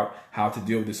figure out how to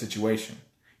deal with the situation.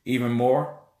 Even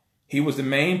more, he was the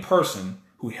main person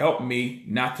who helped me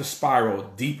not to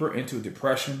spiral deeper into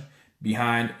depression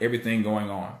behind everything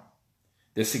going on.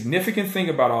 The significant thing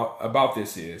about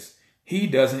this is he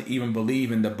doesn't even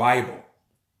believe in the Bible,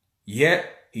 yet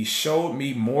he showed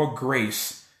me more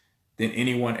grace than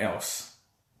anyone else.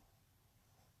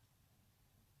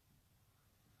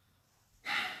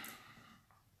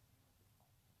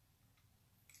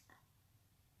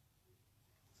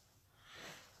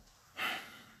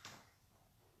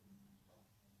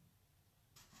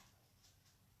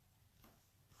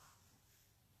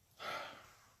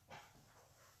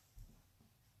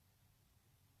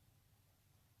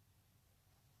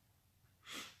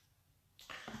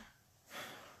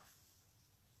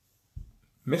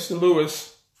 Mr.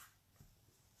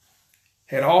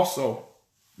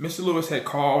 Lewis had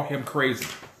called him crazy,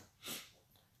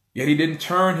 yet he didn't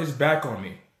turn his back on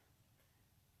me.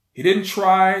 He didn't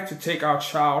try to take our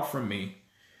child from me.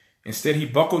 Instead, he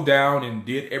buckled down and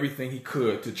did everything he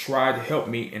could to try to help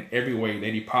me in every way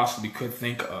that he possibly could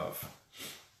think of.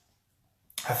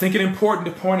 I think it important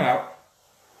to point out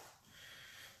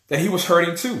that he was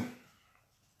hurting too.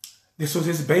 This was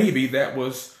his baby that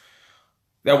was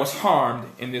harmed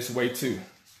in this way too.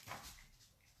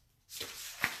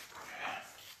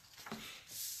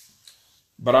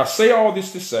 But I say all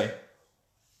this to say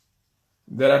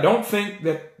that I don't think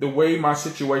that the way my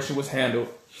situation was handled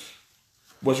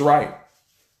was right.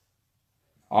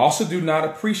 I also do not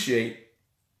appreciate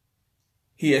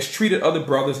he has treated other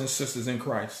brothers and sisters in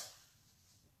Christ.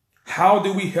 How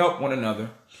do we help one another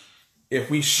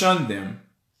if we shun them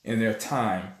in their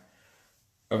time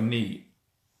of need?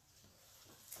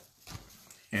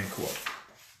 End quote.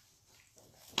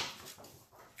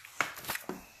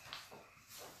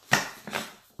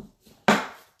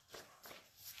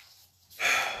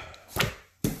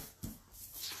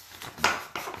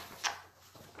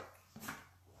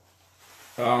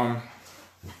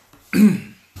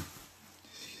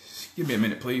 Give me a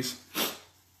minute, please.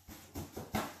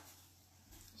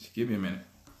 Just give me a minute.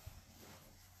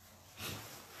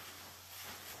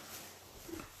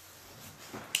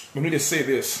 Let me just say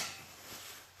this.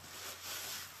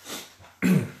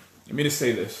 Let me just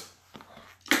say this.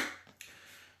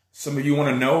 Some of you want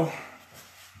to know.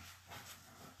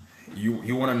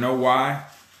 You want to know why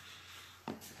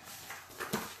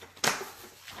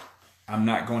I'm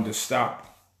not going to stop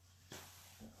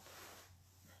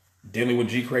dealing with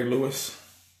G. Craig Lewis?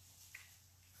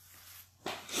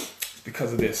 It's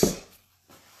because of this.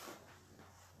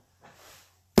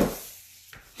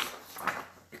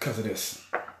 Because of this.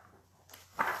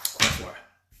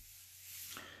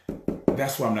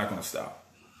 that's why I'm not going to stop.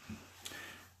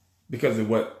 Because of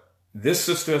what this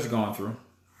sister has gone through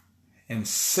and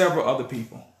several other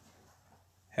people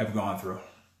have gone through.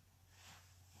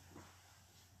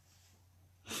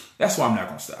 That's why I'm not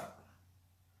going to stop.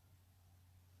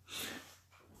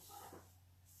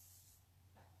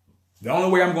 The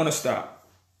only way I'm going to stop,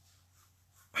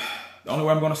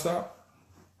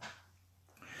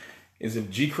 is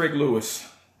if G. Craig Lewis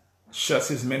shuts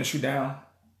his ministry down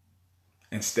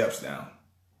and steps down.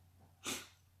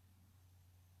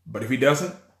 But if he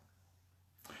doesn't,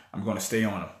 I'm going to stay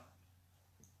on him.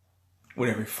 With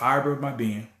every fiber of my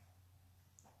being,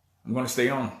 I'm going to stay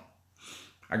on him.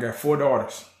 I got 4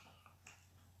 daughters.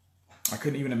 I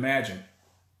couldn't even imagine.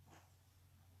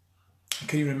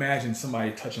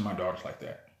 Somebody touching my daughters like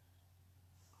that.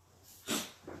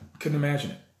 Couldn't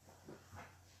imagine it.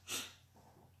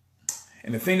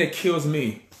 And the thing that kills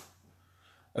me,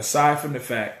 aside from the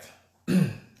fact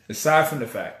that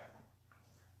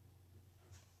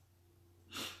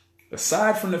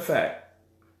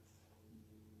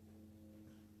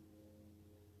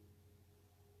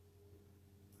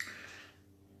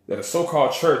a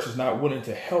so-called church is not willing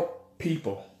to help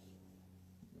people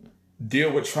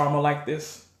deal with trauma like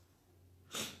this,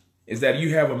 is that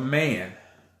you have a man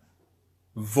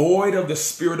void of the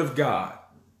Spirit of God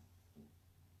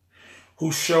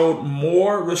who showed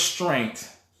more restraint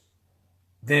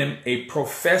than a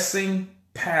professing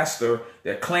pastor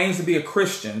that claims to be a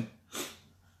Christian,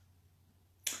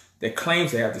 that claims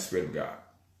to have the Spirit of God,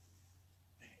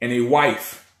 and a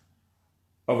wife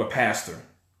of a pastor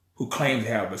who claims to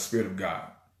have the Spirit of God.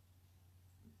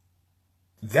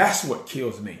 That's what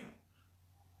kills me.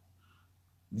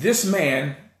 This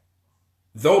man,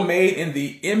 though made in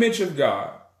the image of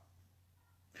God,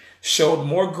 showed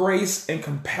more grace and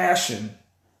compassion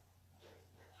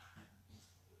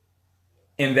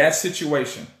in that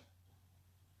situation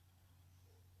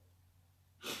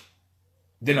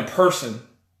than a person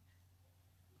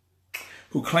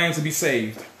who claims to be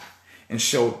saved and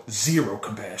showed zero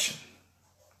compassion.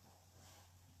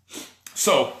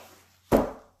 So,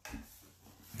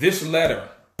 this letter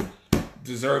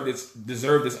deserved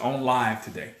its own live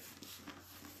today.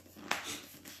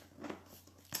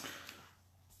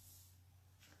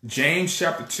 James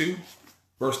chapter 2,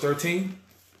 verse 13.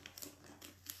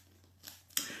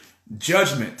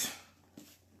 Judgment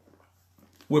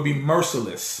will be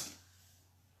merciless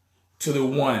to the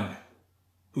one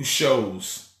who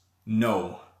shows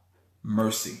no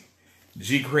mercy.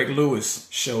 G. Craig Lewis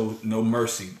showed no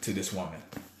mercy to this woman.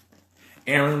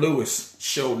 Aaron Lewis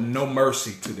showed no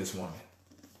mercy to this woman.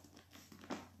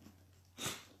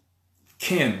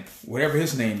 Ken, whatever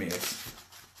his name is,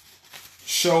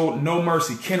 showed no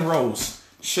mercy. Ken Rose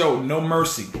showed no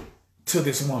mercy to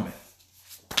this woman.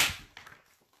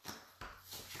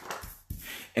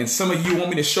 And some of you want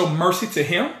me to show mercy to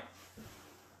him?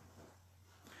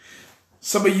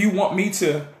 Some of you want me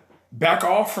to back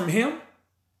off from him?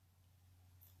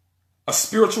 A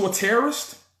spiritual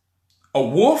terrorist? A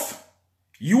wolf?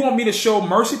 You want me to show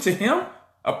mercy to him?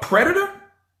 A predator?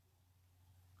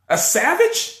 A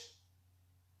savage?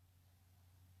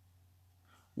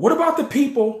 What about the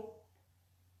people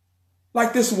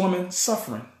like this woman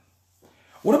suffering?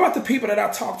 What about the people that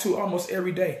I talk to almost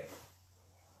every day?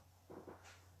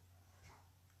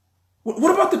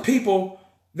 What about the people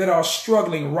that are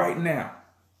struggling right now?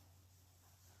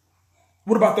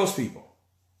 What about those people?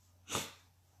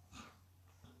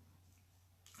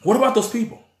 What about those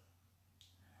people?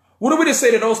 What are we to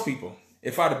say to those people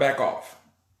if I were to back off?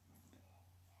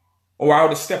 Or I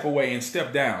were to step away and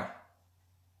step down?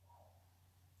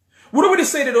 What are we to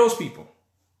say to those people?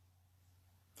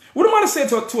 What am I to say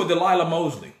to a Delilah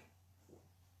Mosley?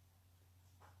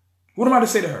 What am I to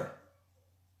say to her?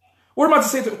 What am I to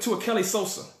say to a Kelly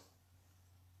Sosa?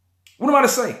 What am I to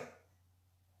say?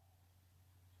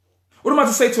 What am I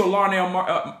to say to a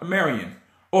Larnell Marion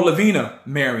or Lavina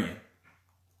Marion?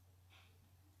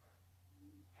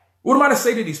 What am I to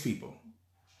say to these people?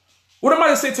 What am I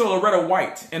to say to Loretta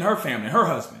White and her family, her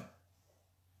husband?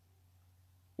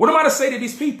 What am I to say to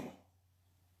these people?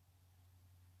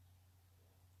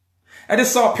 I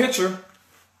just saw a picture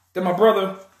that my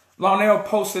brother Larnell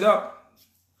posted up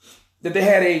that they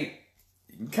had a,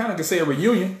 kind of could say a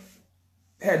reunion,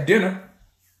 had dinner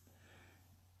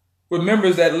with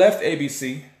members that left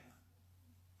ABC.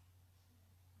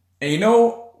 And you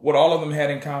know what all of them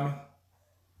had in common?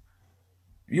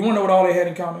 You want to know what all they had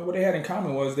in common? What they had in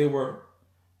common was they were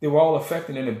all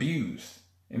affected and abused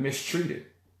and mistreated.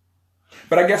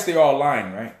 But I guess they're all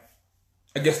lying, right?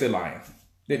 I guess they're lying.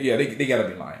 They got to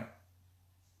be lying.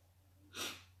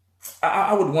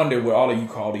 I would wonder what all of you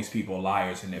call these people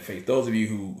liars in their face. Those of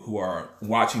you who are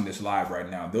watching this live right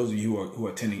now, those of you who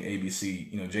are attending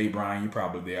ABC, Jay Bryan, you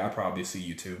probably there. I probably see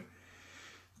you too.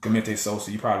 Clemente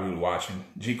Sosa, you probably watching.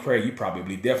 G. Craig, you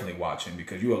probably definitely watching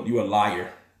because you a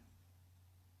liar.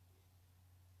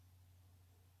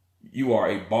 You are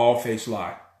a bald-faced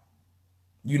lie.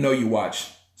 You know you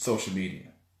watch social media.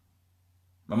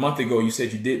 A month ago, you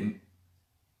said you didn't.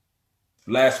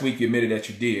 Last week, you admitted that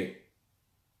you did.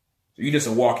 So you're just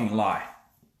a walking lie.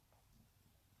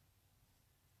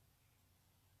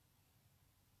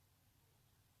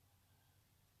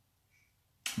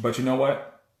 But you know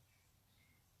what?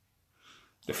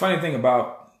 The funny thing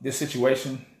about this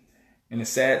situation, in a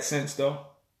sad sense though,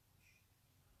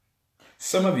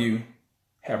 some of you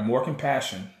have more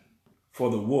compassion for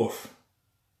the wolf,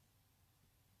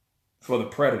 for the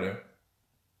predator,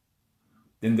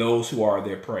 than those who are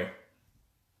their prey.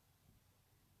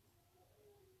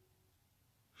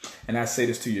 And I say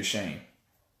this to your shame.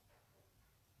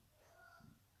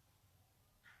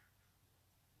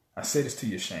 I say this to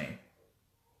your shame.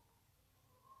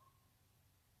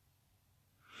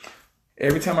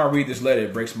 Every time I read this letter,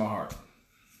 it breaks my heart.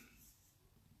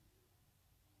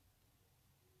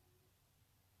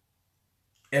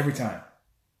 Every time.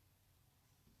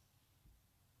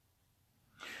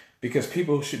 Because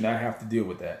people should not have to deal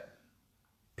with that.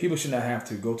 People should not have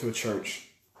to go to a church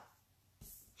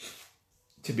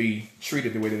to be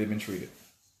treated the way that they've been treated.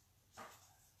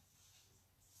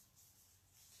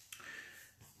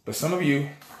 But some of you,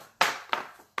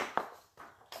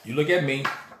 you look at me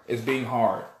as being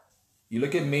hard. You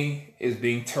look at me as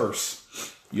being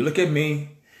terse. You look at me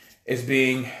as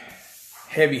being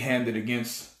heavy-handed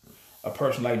against a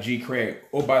person like G. Craig,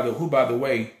 who, by the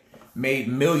way, made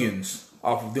millions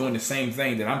off of doing the same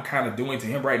thing that I'm kind of doing to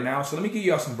him right now. So let me give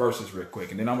y'all some verses real quick,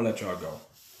 and then I'm going to let y'all go.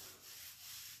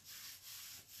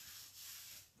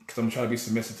 Because I'm trying to be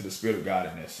submissive to the Spirit of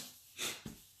God in this.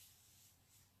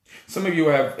 Some of you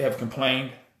have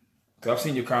complained, because I've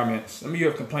seen your comments. Some of you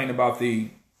have complained about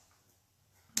the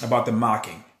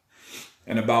mocking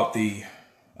and about the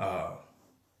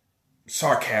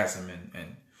sarcasm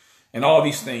and all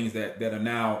these things that are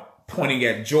now pointing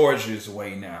at George's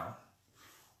way now.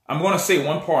 I'm going to say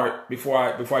one part before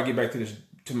I get back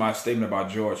to my statement about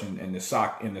George and the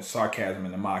sarcasm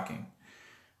and the mocking.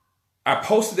 I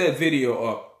posted that video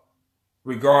up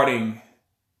regarding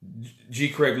G.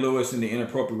 Craig Lewis and the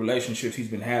inappropriate relationships he's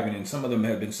been having, and some of them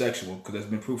have been sexual, because there's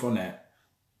been proof on that.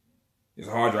 There's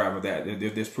a hard drive of that.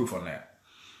 There's proof on that.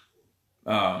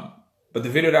 But the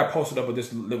video that I posted up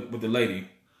with the lady,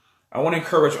 I want to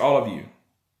encourage all of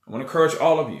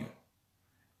you.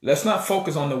 Let's not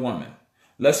focus on the woman.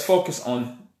 Let's focus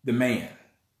on the man.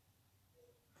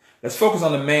 Let's focus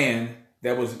on the man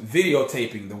that was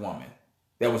videotaping the woman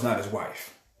that was not his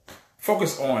wife.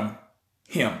 Focus on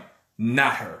him,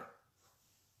 not her.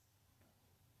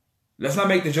 Let's not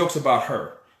make the jokes about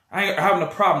her. I ain't having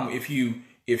a problem if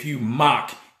you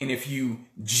mock and if you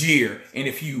jeer and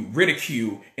if you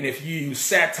ridicule and if you use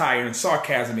satire and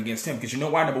sarcasm against him, because you know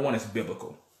why? Number one, it's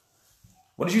biblical.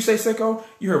 What did you say, Sicko?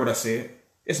 You heard what I said.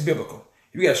 It's biblical.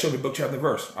 If you got to show me book, chapter,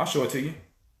 verse, I'll show it to you.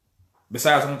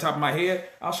 Besides, on the top of my head,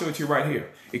 I'll show it to you right here.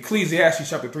 Ecclesiastes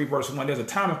chapter 3, verse 1. There's a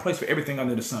time and place for everything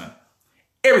under the sun.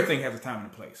 Everything has a time and a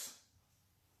place.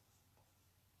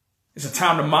 It's a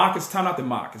time to mock. It's a time not to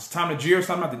mock. It's a time to jeer. It's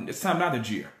time not to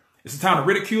jeer. It's a time to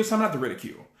ridicule. It's time not to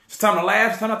ridicule. It's a time to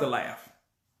laugh. It's time not to laugh.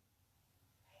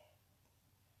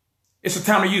 It's a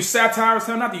time to use satire. It's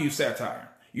time not to use satire.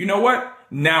 You know what?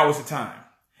 Now is the time.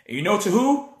 And you know to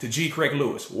who? To G. Craig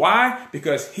Lewis. Why?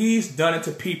 Because he's done it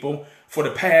to people for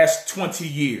the past 20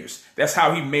 years. That's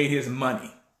how he made his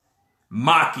money.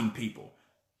 Mocking people.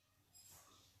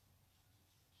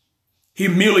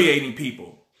 Humiliating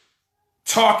people.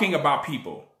 Talking about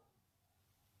people.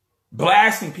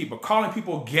 Blasting people. Calling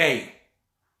people gay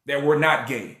that were not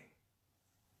gay.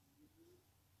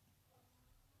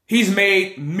 He's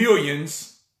made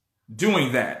millions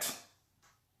doing that.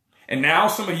 And now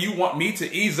some of you want me to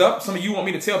ease up. Some of you want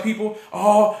me to tell people,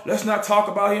 oh, let's not talk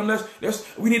about him.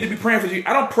 We need to be praying for you.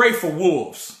 I don't pray for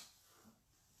wolves.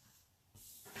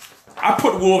 I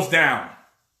put wolves down.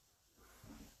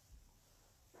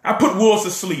 I put wolves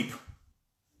to sleep.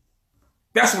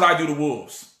 That's what I do to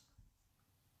wolves.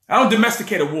 I don't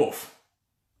domesticate a wolf.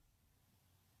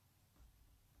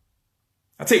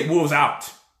 I take wolves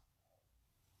out.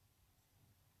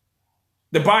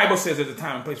 The Bible says there's a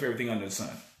time and place for everything under the sun.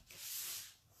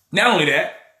 Not only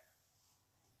that,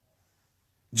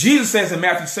 Jesus says in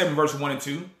Matthew 7, verse 1 and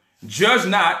 2, judge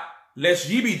not, lest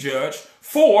ye be judged.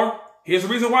 For, here's the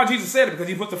reason why Jesus said it, because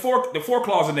he put the four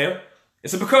clause in there.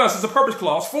 It's a because, it's a purpose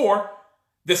clause for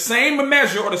the same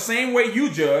measure or the same way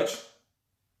you judge,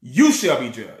 you shall be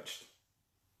judged.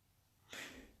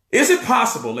 Is it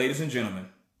possible, ladies and gentlemen,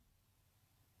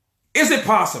 is it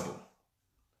possible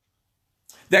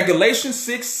that Galatians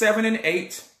 6, 7, and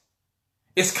 8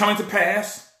 is coming to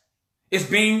pass? It's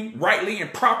being rightly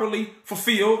and properly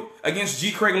fulfilled against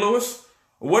G. Craig Lewis?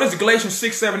 What is Galatians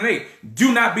 6, 7, and 8?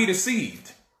 Do not be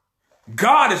deceived.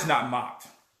 God is not mocked.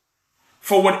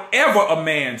 For whatever a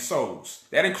man sows,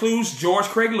 that includes George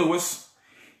Craig Lewis,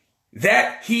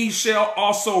 that he shall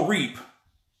also reap.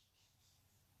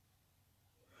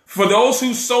 For those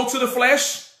who sow to the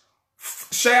flesh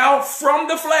shall from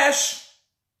the flesh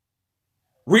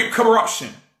reap corruption.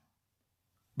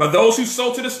 But those who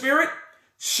sow to the Spirit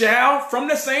shall from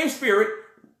the same Spirit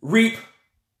reap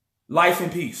life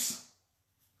and peace.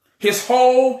 His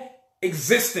whole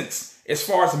existence, as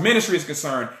far as ministry is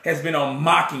concerned, has been on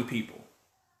mocking people.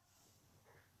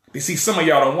 You see, some of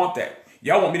y'all don't want that.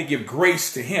 Y'all want me to give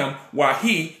grace to him while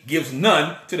he gives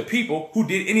none to the people who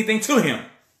did anything to him.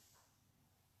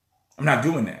 I'm not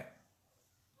doing that.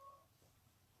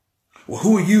 Well,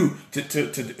 who are you to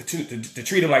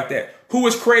treat him like that? Who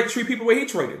is Craig to treat people the way he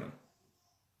treated them?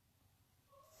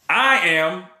 I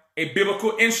am a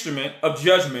biblical instrument of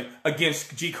judgment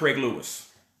against G. Craig Lewis.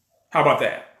 How about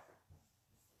that?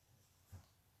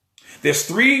 There's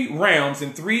 3 realms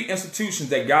and 3 institutions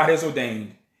that God has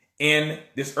ordained in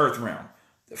this earth realm: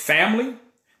 the family,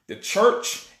 the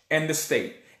church, and the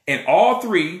state. And all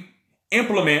 3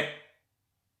 implement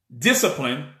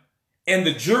discipline in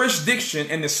the jurisdiction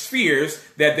and the spheres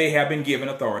that they have been given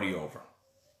authority over.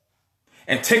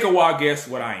 And take a wild guess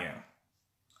what I am.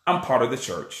 I'm part of the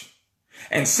church.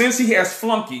 And since he has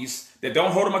flunkies that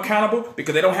don't hold him accountable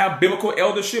because they don't have biblical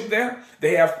eldership there,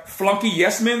 they have flunky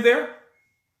yes men there,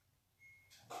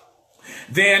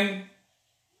 then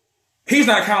he's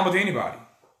not accountable to anybody.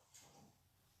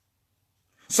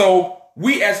 So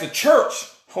we as the church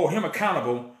hold him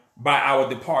accountable by our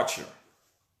departure.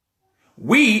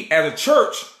 We as a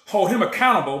church hold him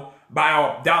accountable by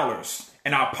our dollars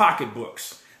and our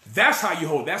pocketbooks. That's how you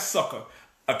hold that sucker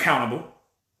accountable.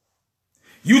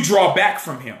 You draw back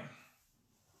from him.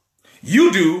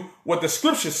 You do what the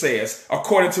scripture says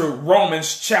according to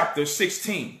Romans chapter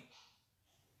 16,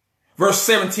 verse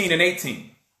 17 and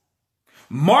 18.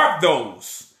 Mark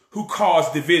those who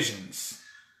cause divisions.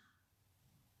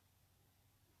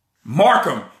 Mark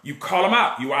them. You call them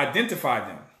out. You identify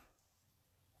them.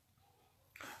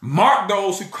 Mark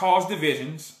those who cause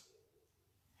divisions.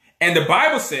 And the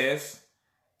Bible says,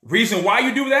 reason why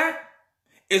you do that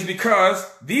is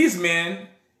because these men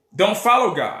don't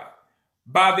follow God.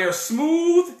 By their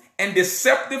smooth and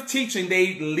deceptive teaching,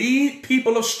 they lead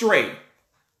people astray.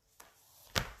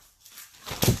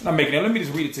 I'm not making it. Let me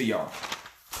just read it to y'all.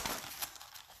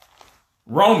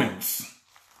 Romans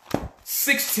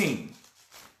 16,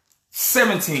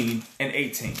 17, and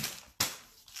 18.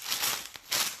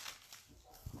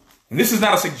 And this is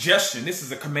not a suggestion. This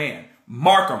is a command.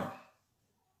 Mark them.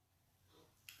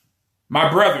 My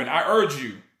brethren, I urge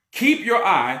you, keep your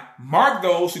eye, mark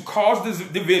those who cause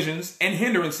divisions and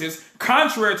hindrances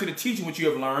contrary to the teaching which you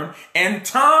have learned, and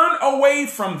turn away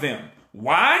from them.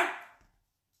 Why?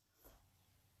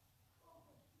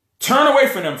 Turn away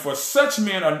from them, for such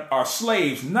men are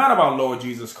slaves, not of our Lord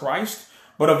Jesus Christ,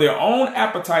 but of their own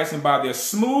appetites, and by their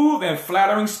smooth and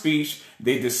flattering speech,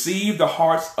 they deceive the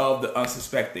hearts of the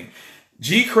unsuspecting.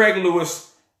 G. Craig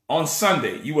Lewis, on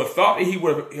Sunday, you would have thought that he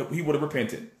would have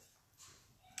repented.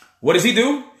 What does he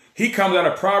do? He comes out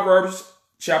of Proverbs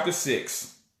chapter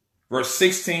 6, verse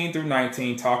 16 through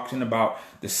 19, talking about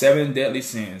the 7 deadly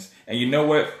sins. And you know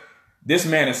what? This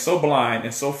man is so blind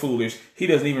and so foolish, he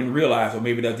doesn't even realize, or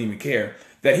maybe doesn't even care,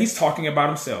 that he's talking about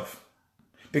himself.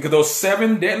 Because those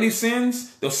 7 deadly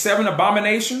sins, those 7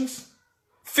 abominations,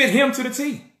 fit him to the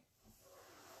T.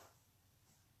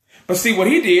 But see, what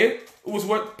he did was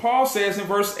what Paul says in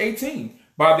verse 18.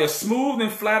 By their smooth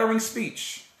and flattering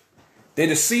speech, they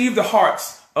deceive the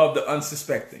hearts of the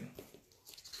unsuspecting.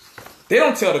 They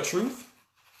don't tell the truth.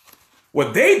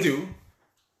 What they do,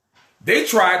 they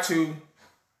try to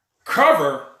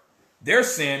cover their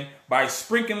sin by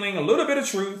sprinkling a little bit of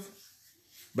truth,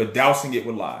 but dousing it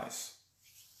with lies.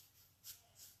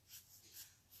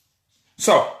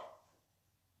 So,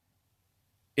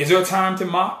 is there a time to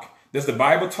mock? Does the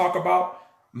Bible talk about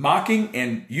mocking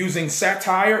and using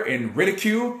satire and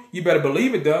ridicule? You better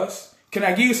believe it does. Can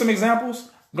I give you some examples?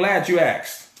 Glad you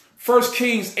asked. 1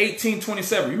 Kings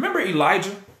 18:27. Remember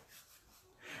Elijah?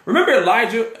 Remember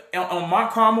Elijah on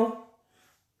Mount Carmel?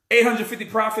 850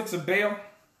 prophets of Baal.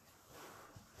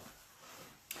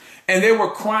 And they were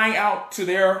crying out to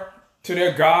their to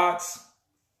their gods.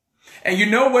 And you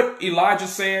know what Elijah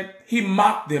said? He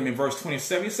mocked them in verse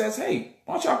 27. He says, hey,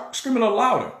 why don't y'all scream a little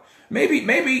louder? Maybe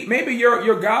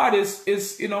your God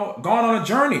is gone on a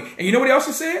journey. And you know what else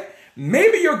he said?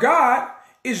 Maybe your God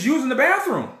is using the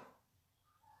bathroom.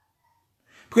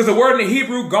 Because the word in the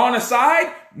Hebrew, gone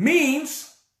aside,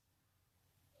 means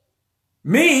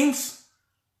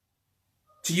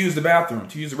to use the bathroom,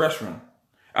 to use the restroom.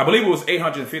 I believe it was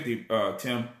 850,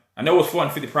 Tim. I know it was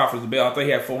 450 prophets of Baal. I thought he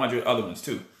had 400 other ones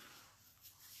too.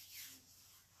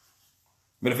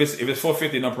 But if it's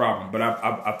 450, no problem. But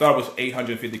I thought it was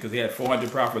 850 because he had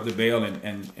 400 prophets of Baal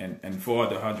and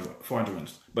 400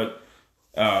 ones. But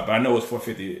I know it was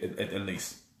 450 at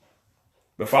least.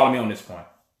 But follow me on this point.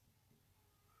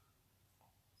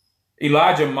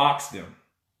 Elijah mocks them.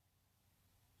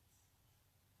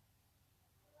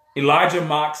 Elijah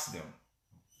mocks them.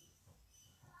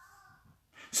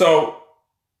 So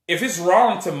if it's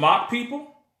wrong to mock people,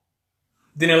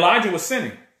 then Elijah was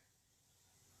sinning.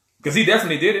 Because he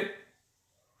definitely did it.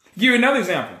 I'll give you another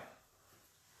example.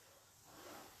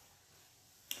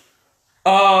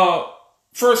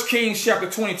 1 Kings chapter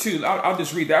 22. I'll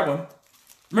just read that one.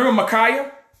 Remember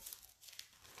Micaiah?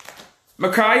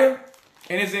 Micaiah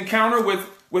and his encounter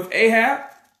with Ahab.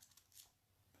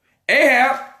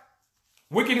 Ahab,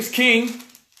 wickedest king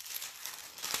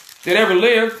that ever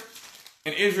lived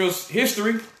in Israel's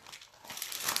history.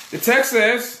 The text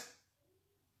says,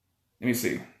 let me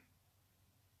see.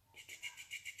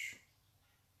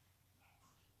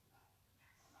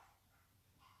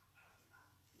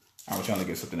 I was trying to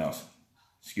get something else.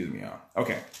 Excuse me, y'all.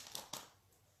 Okay.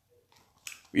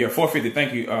 Yeah, 450.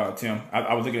 Thank you, Tim.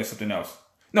 I was looking at something else.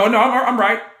 No, I'm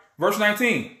right. Verse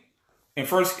 19 in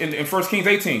First Kings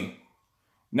 18.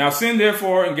 Now send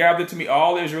therefore and gather to me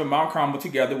all Israel, Mount Carmel,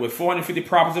 together with 450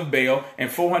 prophets of Baal and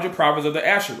 400 prophets of the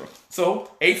Asherah.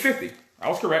 So 850. I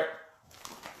was correct.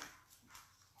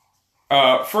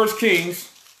 1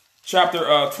 Kings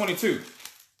chapter 22.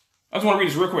 I just want to read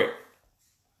this real quick.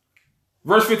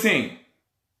 Verse 15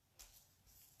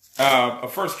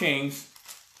 of 1 Kings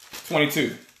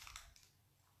 22.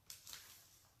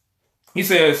 He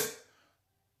says,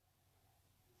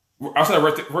 I'll say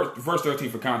verse 13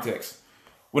 for context.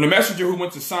 When the messenger who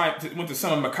went to son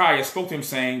of Micaiah spoke to him,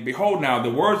 saying, behold now,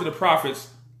 the words of the prophets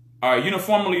are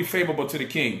uniformly favorable to the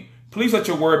king. Please let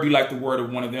your word be like the word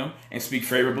of one of them and speak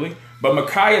favorably. But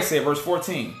Micaiah said, verse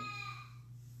 14.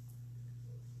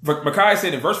 Micaiah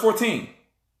said in verse 14,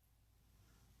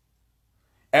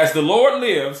 as the Lord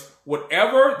lives,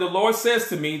 whatever the Lord says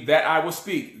to me, that I will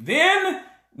speak. Then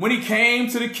when he came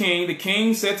to the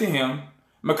king said to him,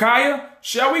 Micaiah,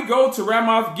 shall we go to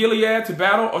Ramoth Gilead to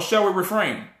battle, or shall we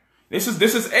refrain? This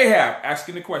is Ahab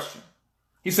asking the question.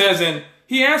 He says, and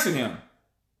he answered him,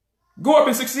 go up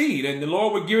and succeed, and the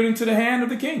Lord will give it into the hand of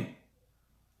the king.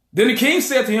 Then the king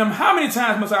said to him, how many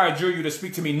times must I adjure you to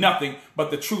speak to me nothing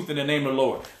but the truth in the name of the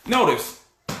Lord? Notice,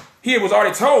 he was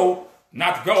already told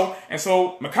not to go, and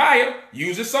so Micaiah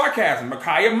uses sarcasm.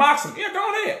 Micaiah mocks him. Yeah,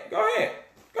 go ahead.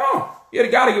 Go on. Yeah, the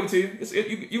God will give it to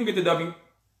you. You can get the W.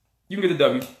 You can get the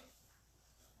W.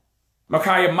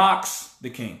 Micaiah mocks the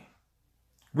king,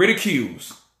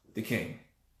 ridicules the king.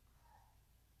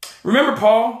 Remember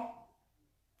Paul?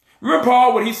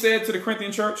 What he said to the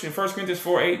Corinthian church in 1 Corinthians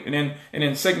 4:8 and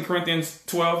then 2 Corinthians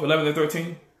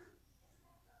 12:11-13?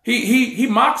 He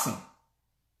mocks them.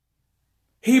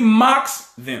 He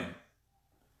mocks them.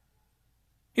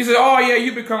 He said, oh yeah,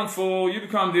 you become full, you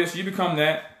become this, you become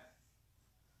that.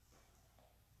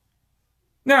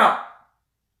 Now,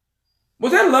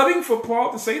 was that loving for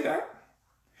Paul to say that?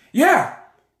 Yeah.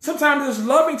 Sometimes it's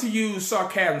loving to use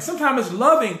sarcasm. Sometimes it's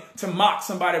loving to mock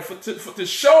somebody to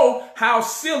show how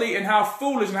silly and how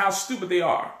foolish and how stupid they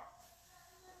are.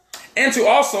 And to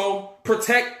also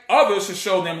protect others to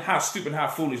show them how stupid and how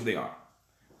foolish they are.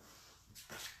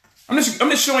 I'm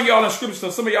just showing y'all in scripture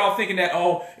stuff. Some of y'all thinking that,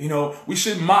 we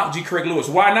should mock G. Craig Lewis.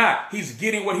 Why not? He's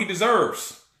getting what he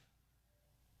deserves.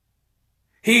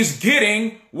 He's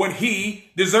getting what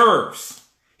he deserves.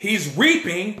 He's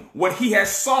reaping what he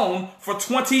has sown for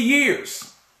 20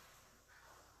 years.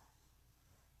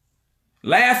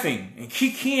 Laughing and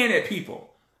kikiing at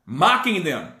people, mocking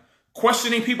them,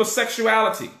 questioning people's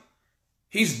sexuality.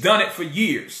 He's done it for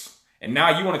years. And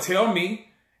now you want to tell me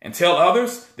and tell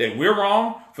others that we're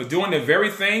wrong for doing the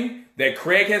very thing that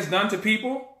Craig has done to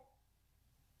people?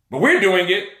 But we're doing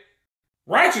it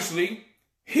righteously.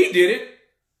 He did it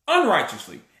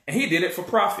unrighteously. And he did it for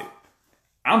profit.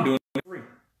 I'm doing it for free.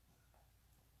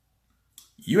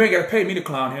 You ain't got to pay me to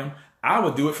clown him. I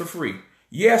will do it for free.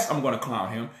 Yes, I'm going to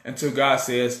clown him until God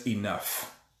says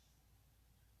enough.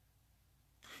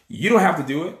 You don't have to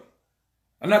do it.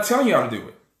 I'm not telling y'all to do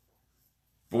it.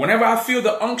 But whenever I feel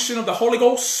the unction of the Holy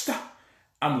Ghost,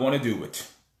 I'm going to do it.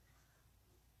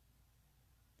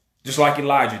 Just like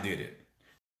Elijah did it.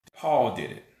 Paul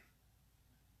did it.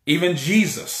 Even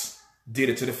Jesus did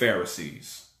it to the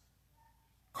Pharisees.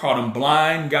 Called them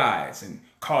blind guys and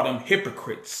called them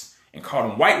hypocrites and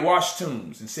called them whitewashed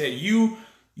tombs and said, you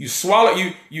swallow,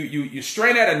 you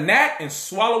strain at a gnat and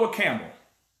swallow a camel.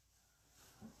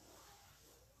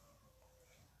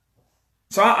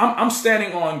 So I'm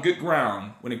standing on good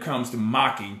ground when it comes to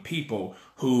mocking people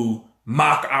who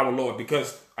mock our Lord,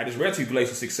 because I just read to you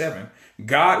Galatians 6:7.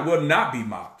 God will not be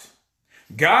mocked.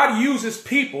 God uses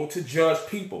people to judge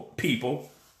people. People,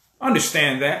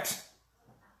 understand that.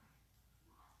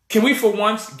 Can we for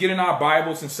once get in our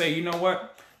Bibles and say, you know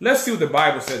what? Let's see what the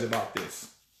Bible says about this.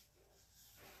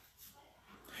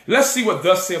 Let's see what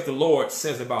thus saith the Lord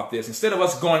says about this. Instead of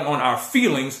us going on our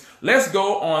feelings, let's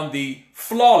go on the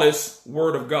flawless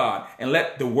word of God and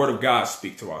let the word of God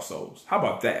speak to our souls. How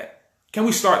about that? Can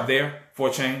we start there for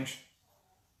a change?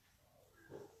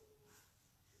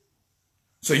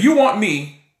 So you want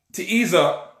me to ease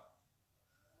up,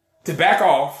 to back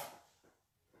off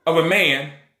of a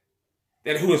man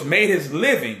who has made his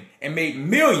living and made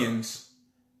millions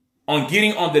on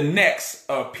getting on the necks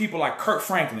of people like Kirk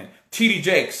Franklin, T.D.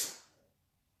 Jakes,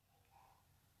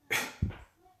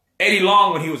 Eddie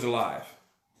Long when he was alive,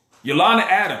 Yolanda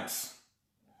Adams,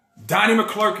 Donnie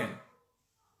McClurkin.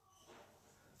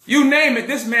 You name it,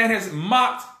 this man has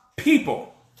mocked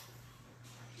people.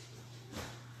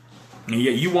 And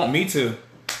yet you want me to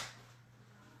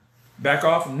back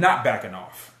off? I'm not backing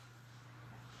off.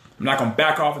 I'm not going to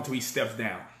back off until he steps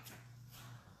down.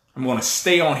 I'm going to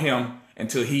stay on him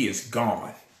until he is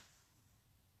gone.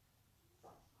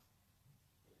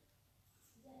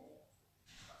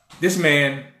 This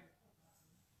man,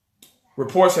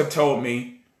 reports have told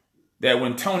me that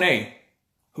when Tone,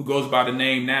 who goes by the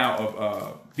name now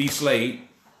of B. Slade,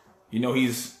 you know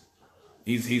he's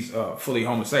fully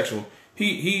homosexual.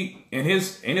 He in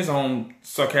his own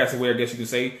sarcastic way, I guess you could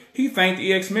say, he thanked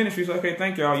EX Ministries. Okay,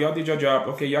 thank y'all. Y'all did your job.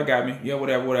 Okay, y'all got me. Yeah,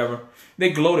 whatever. They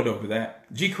gloated over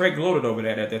that. G. Craig gloated over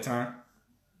that at that time.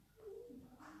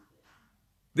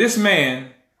 This man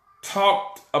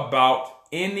talked about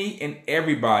any and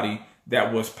everybody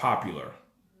that was popular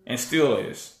and still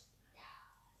is.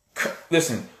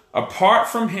 Listen, apart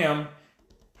from him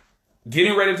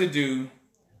getting ready to do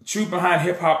Truth Behind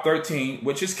Hip Hop 13,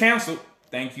 which is canceled.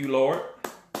 Thank you, Lord.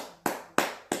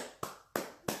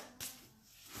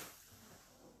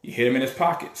 You hit him in his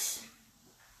pockets.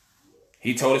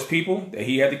 He told his people that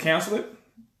he had to cancel it.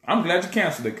 I'm glad you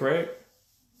canceled it, Craig.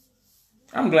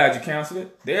 I'm glad you canceled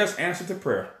it. There's answer to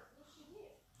prayer.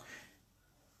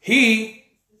 He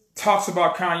talks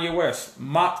about Kanye West,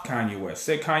 mocked Kanye West,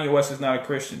 said Kanye West is not a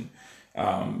Christian.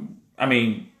 I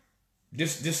mean,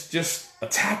 just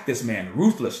attack this man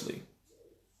ruthlessly.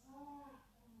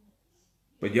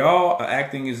 But y'all are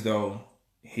acting as though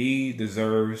he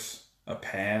deserves a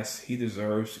pass. He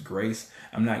deserves grace.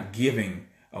 I'm not giving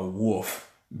a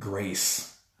wolf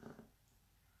grace.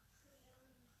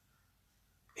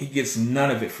 He gets none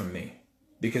of it from me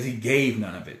because he gave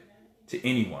none of it to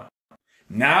anyone.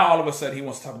 Now, all of a sudden, he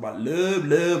wants to talk about love,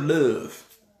 love, love.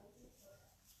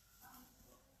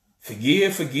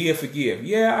 Forgive, forgive, forgive.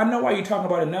 Yeah, I know why you're talking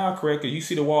about it now, Craig, because you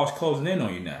see the walls closing in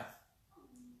on you now.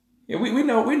 Yeah, we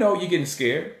know you're getting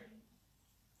scared.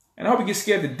 And I hope you get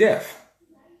scared to death.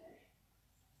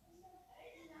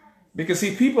 Because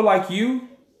see, people like you,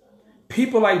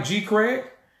 people like G. Craig,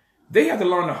 they have to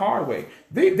learn the hard way.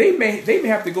 They may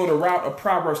have to go the route of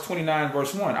Proverbs 29,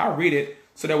 verse 1. I'll read it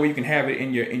so that way you can have it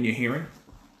in your hearing.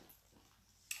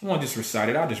 I won't just recite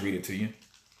it. I'll just read it to you.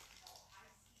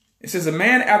 It says, a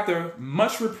man after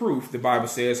much reproof, the Bible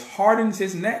says, hardens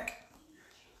his neck,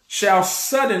 shall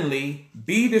suddenly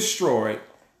be destroyed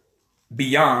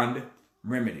beyond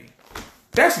remedy.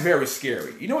 That's very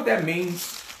scary. You know what that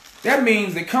means? That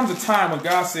means there comes a time when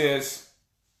God says,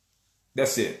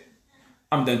 that's it.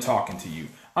 I'm done talking to you.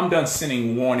 I'm done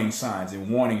sending warning signs and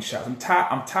warning shots.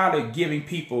 I'm tired of giving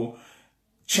people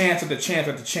chance after chance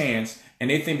after chance. And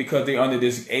they think because they're under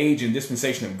this age and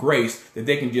dispensation of grace that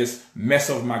they can just mess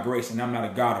over my grace. And I'm not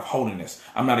a God of holiness.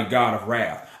 I'm not a God of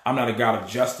wrath. I'm not a God of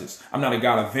justice. I'm not a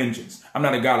God of vengeance. I'm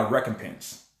not a God of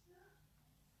recompense.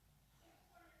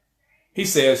 He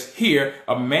says here,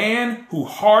 a man who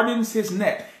hardens his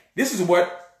neck. This is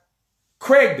what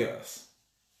Craig does.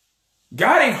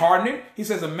 God ain't hardening it. He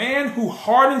says a man who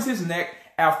hardens his neck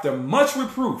after much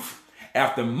reproof,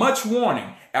 after much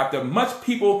warning, after much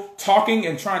people talking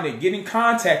and trying to get in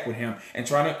contact with him and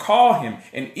trying to call him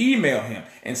and email him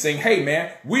and saying, hey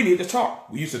man, we need to talk.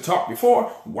 We used to talk before.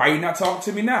 Why are you not talking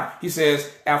to me now? He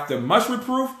says, after much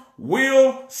reproof,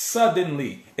 will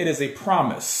suddenly. It is a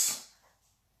promise.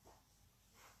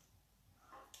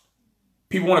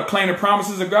 People want to claim the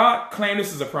promises of God. Claim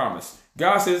this is a promise.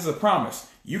 God says it's a promise.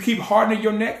 You keep hardening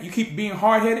your neck. You keep being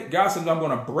hard-headed. God says, I'm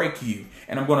going to break you.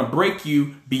 And I'm going to break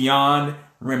you beyond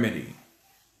remedy.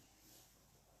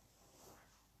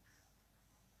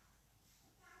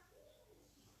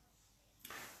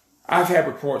 I've had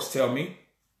reports tell me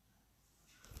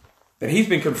that he's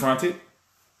been confronted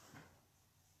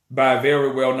by a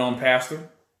very well-known pastor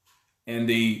in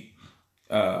the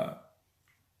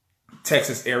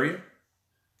Texas area.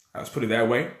 Let's put it that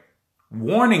way.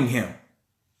 Warning him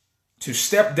to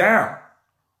step down.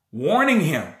 Warning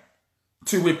him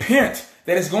to repent.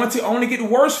 That it's going to only get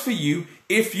worse for you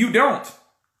if you don't.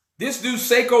 This dude,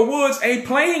 Seiko Woods, ain't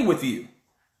playing with you.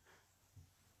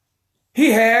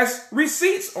 He has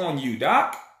receipts on you,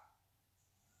 Doc.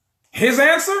 His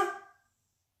answer?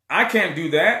 I can't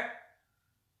do that.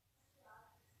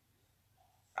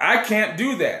 I can't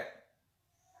do that.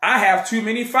 I have too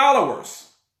many followers.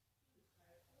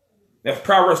 That's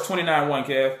Proverbs 29:1,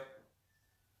 Kev.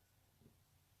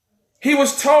 He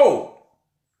was told,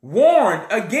 warned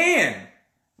again,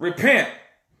 repent,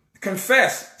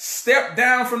 confess, step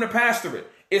down from the pastorate.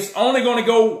 It's only going to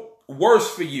go worse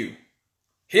for you.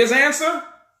 His answer?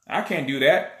 I can't do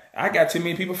that. I got too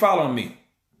many people following me.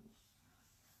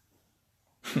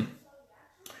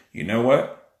 You know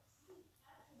what?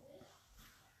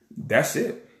 That's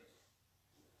it.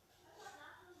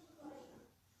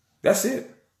 That's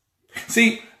it.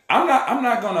 See, I'm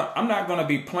not gonna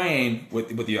be playing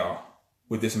with y'all,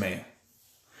 with this man.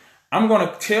 I'm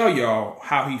gonna tell y'all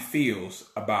how he feels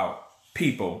about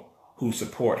people who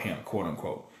support him, quote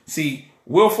unquote. See,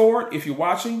 Will Ford, if you're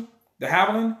watching, the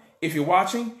Haviland, if you're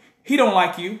watching, he don't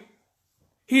like you.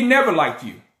 He never liked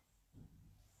you.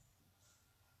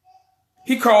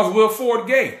 He calls Will Ford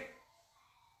gay.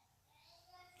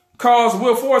 Calls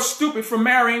Will Ford stupid for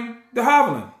marrying the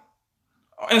Haviland.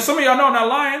 And some of y'all know I'm not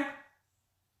lying.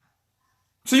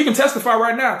 So you can testify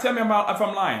right now. Tell me if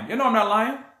I'm lying. You know I'm not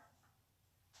lying.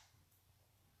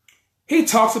 He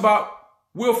talks about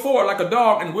Will Ford like a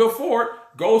dog, and Will Ford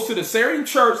goes to the same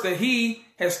church that he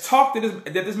has talked to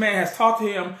that this man has talked to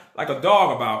him like a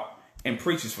dog about and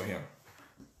preaches for him.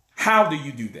 How do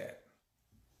you do that?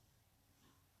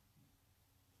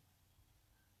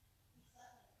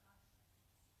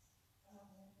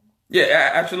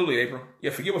 Yeah, absolutely, April.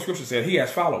 Yeah, forget what scripture said. He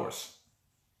has followers.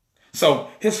 So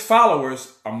his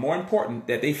followers are more important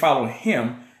that they follow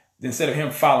him instead of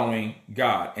him following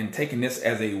God and taking this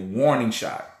as a warning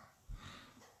shot.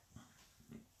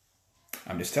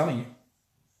 I'm just telling you.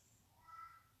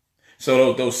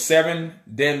 So those 7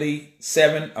 deadly,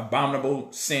 7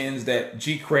 abominable sins that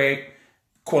G. Craig,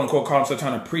 quote unquote, called himself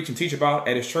trying to preach and teach about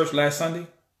at his church last Sunday,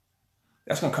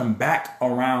 that's going to come back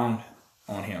around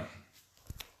on him.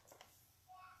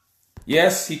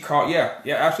 Yes, he called. Yeah,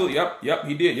 absolutely. Yep,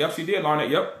 he did. Yep, she did,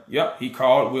 Lorna. Yep, he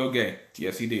called Will gay.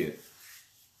 Yes, he did.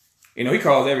 You know, he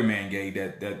calls every man gay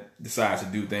that decides to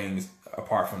do things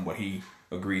apart from what he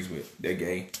agrees with. They're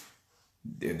gay.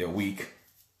 They're weak.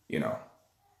 You know.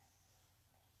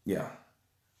 Yeah.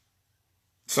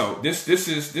 So this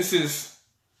is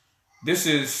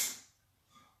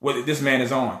what this man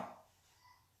is on.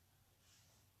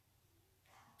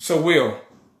 So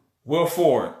Will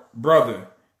Ford, brother,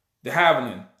 the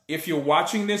Haviland, if you're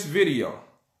watching this video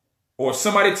or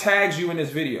somebody tags you in this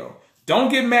video,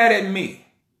 don't get mad at me.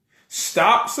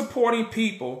 Stop supporting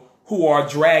people who are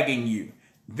dragging you.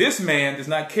 This man does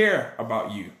not care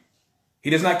about you.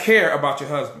 He does not care about your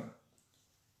husband.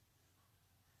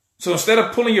 So instead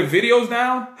of pulling your videos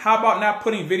down, how about not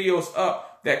putting videos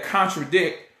up that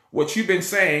contradict what you've been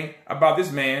saying about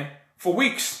this man for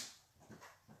weeks?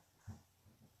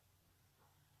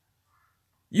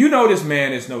 You know this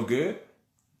man is no good.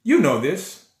 You know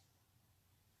this.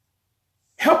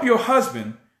 Help your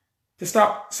husband to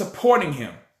stop supporting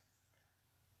him.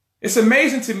 It's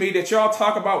amazing to me that y'all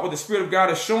talk about what the Spirit of God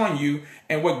is showing you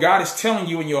and what God is telling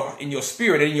you in your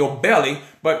spirit and in your belly,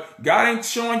 but God ain't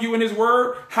showing you in his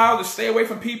word how to stay away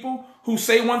from people who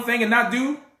say one thing and not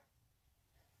do.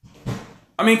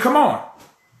 I mean, come on.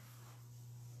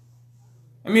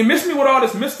 I mean, miss me with all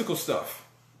this mystical stuff.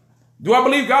 Do I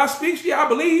believe God speaks? Yeah, I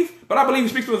believe. But I believe he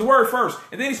speaks to his word first.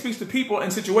 And then he speaks to people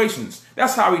and situations.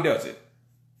 That's how he does it.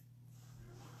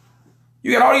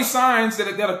 You got all these signs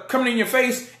that are coming in your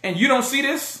face and you don't see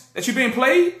this, that you're being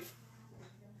played.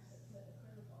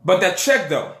 But that check,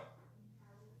 though,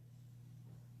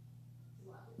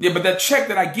 Yeah, but that check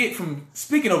that I get from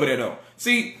speaking over there, though.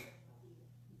 See,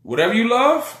 whatever you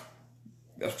love,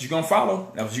 that's what you're going to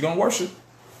follow. That's what you're going to worship.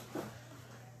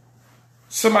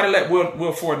 Somebody let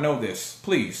Will Ford know this.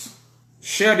 Please,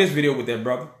 share this video with that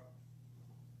brother.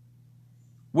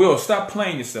 Will, stop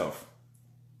playing yourself.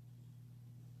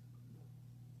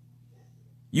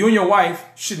 You and your wife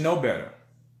should know better.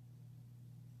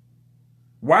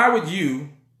 Why would you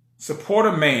support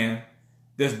a man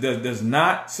that does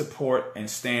not support and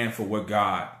stand for what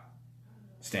God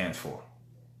stands for?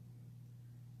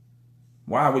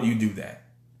 Why would you do that?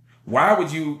 Why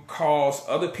would you cause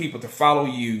other people to follow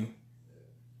you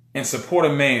and support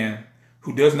a man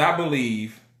who does not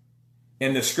believe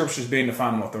in the scriptures being the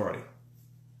final authority?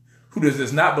 Who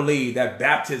does not believe that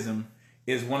baptism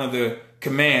is one of the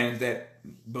commands that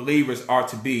believers are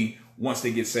to be once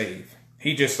they get saved?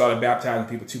 He just started baptizing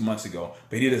people 2 months ago,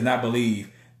 but he does not believe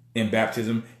in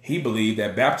baptism. He believed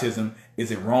that baptism is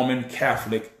a Roman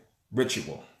Catholic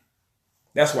ritual.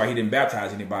 That's why he didn't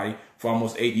baptize anybody for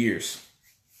almost 8 years.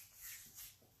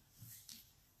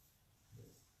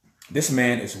 This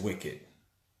man is wicked.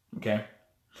 Okay?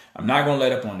 I'm not going to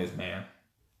let up on this man.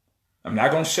 I'm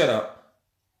not going to shut up.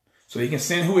 So he can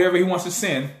send whoever he wants to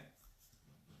send.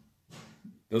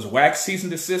 Those wax cease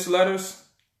and desist letters,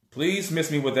 please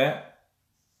miss me with that.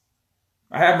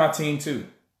 I have my team too.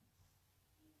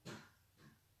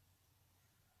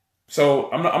 So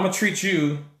I'm going to treat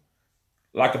you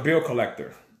like a bill collector.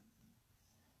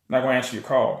 I'm not going to answer your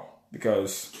call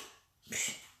because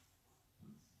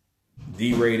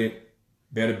D-rated,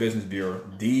 Better Business Bureau,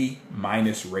 D-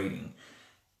 rating.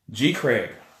 G.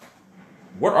 Craig,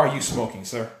 what are you smoking,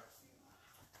 sir?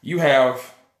 You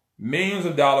have millions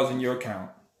of dollars in your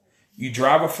account. You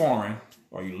drive a foreign,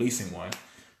 or you're leasing one,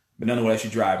 but nonetheless,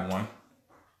 you're driving one.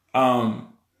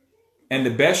 And the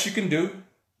best you can do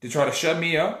to try to shut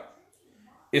me up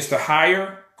is to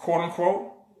hire, quote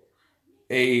unquote,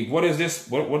 what is this?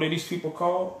 What are these people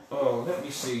called? Oh, let me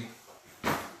see.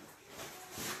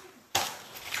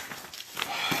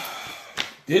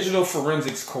 Digital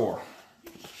Forensics Corps.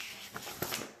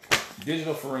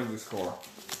 Digital Forensics Corps.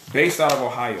 Based out of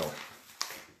Ohio.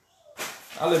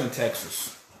 I live in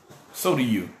Texas. So do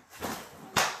you.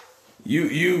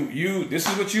 This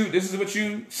is what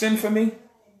you send for me?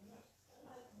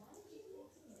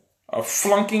 A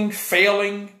flunking,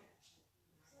 failing,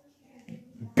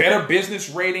 Better Business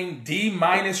rating, D-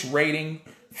 rating,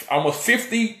 almost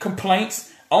 50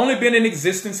 complaints, only been in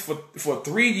existence for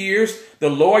 3 years. The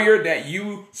lawyer that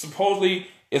you supposedly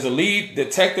is a lead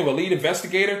detective, a lead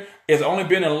investigator, has only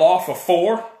been in law for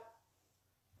 4.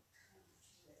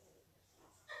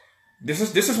 This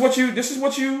is what you're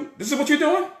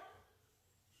doing?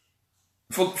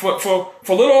 For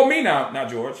little old me now,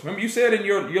 George. Remember you said in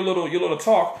your little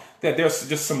talk that there's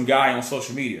just some guy on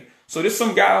social media. So this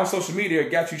some guy on social media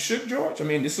got you shook, George? I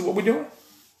mean, this is what we're doing?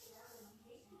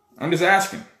 I'm just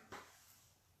asking.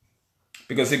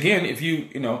 Because again, if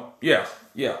yeah.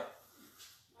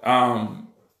 I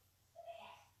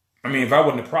mean, if I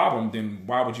wasn't a problem, then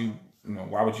why would you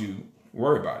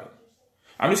worry about it?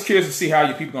 I'm just curious to see how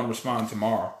you people are going to respond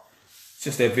tomorrow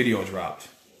since that video dropped.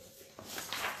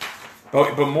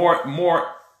 But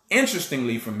more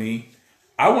interestingly for me,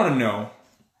 I want to know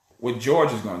what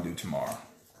George is going to do tomorrow.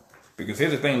 Because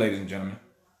here's the thing, ladies and gentlemen.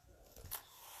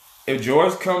 If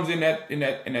George comes in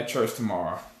that church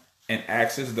tomorrow and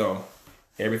acts as though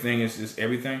everything is just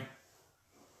everything,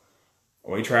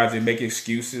 or he tries to make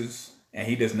excuses and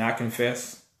he does not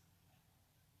confess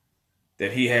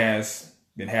that he has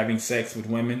been having sex with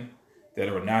women that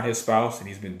are not his spouse and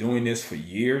he's been doing this for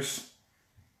years,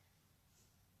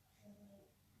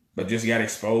 but just got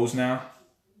exposed now,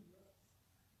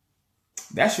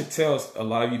 that should tell a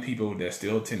lot of you people that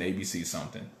still attend ABC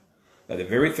something. That the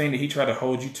very thing that he tried to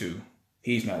hold you to,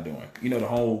 he's not doing. You know the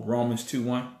whole Romans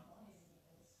 2:1?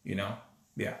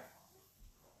 Yeah.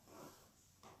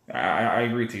 I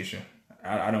agree, Tisha.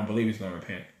 I don't believe he's going to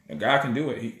repent. And God can do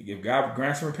it. If God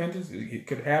grants him repentance, it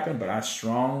could happen, but I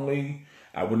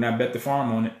would not bet the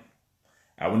farm on it.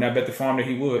 I would not bet the farm that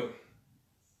he would.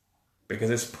 Because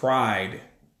his pride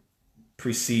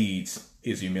precedes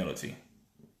his humility.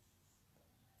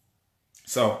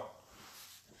 So,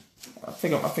 I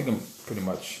think I'm pretty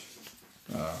much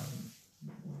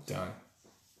done.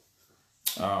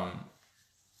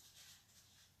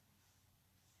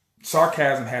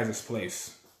 Sarcasm has its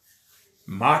place.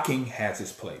 Mocking has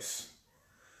its place.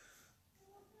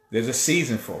 There's a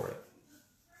season for it.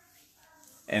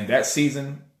 And that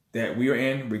season that we are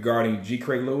in regarding G.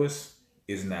 Craig Lewis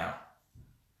is now.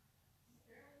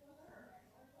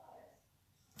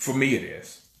 For me it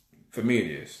is.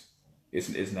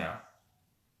 It's now.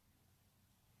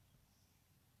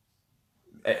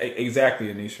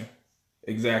 Exactly, Anisha.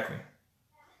 Exactly.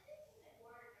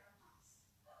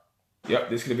 Yep,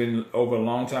 this could have been over a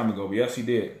long time ago. But yes, he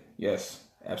did. Yes,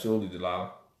 absolutely,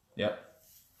 Delilah. Yep.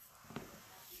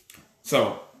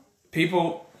 So,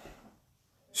 people,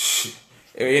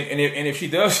 and if she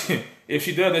does, if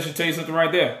she does, that should tell you something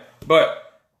right there.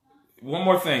 But one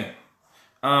more thing.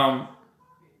 Um,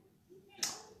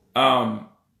 um,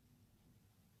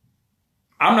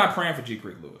 I'm not praying for G.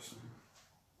 Craig Lewis.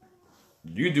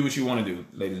 You do what you want to do,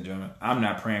 ladies and gentlemen. I'm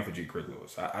not praying for G. Craig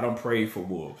Lewis. I don't pray for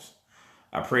wolves.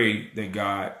 I pray that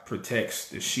God protects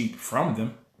the sheep from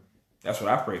them. That's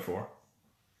what I pray for.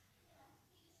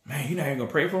 Man, you're not even going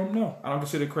to pray for him? No, I don't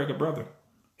consider Craig a brother.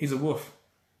 He's a wolf.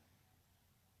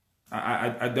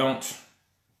 I don't.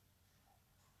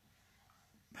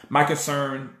 My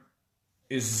concern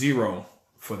is zero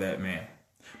for that man.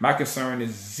 My concern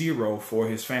is zero for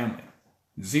his family.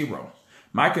 Zero.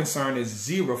 My concern is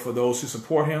zero for those who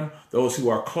support him, those who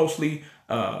are closely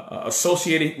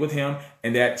associated with him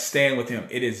and that stand with him.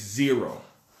 It is zero.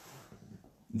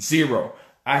 Zero.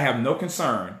 I have no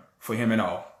concern for him at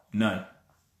all. None.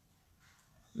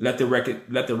 Let the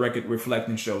record reflect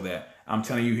and show that. I'm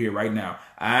telling you here right now,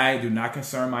 I do not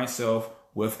concern myself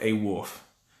with a wolf.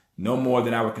 No more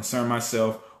than I would concern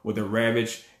myself with a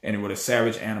ravaged and with a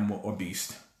savage animal or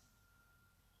beast.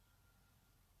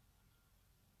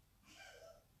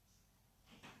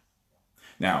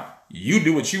 Now, you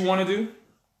do what you want to do.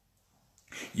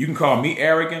 You can call me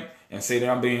arrogant and say that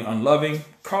I'm being unloving.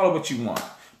 Call it what you want.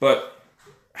 But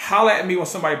holler at me when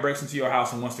somebody breaks into your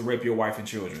house and wants to rape your wife and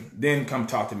children. Then come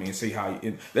talk to me and say how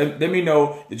you... Let me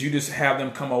know that you just have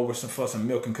them come over for some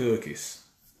milk and cookies.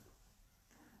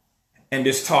 And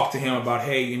just talk to him about,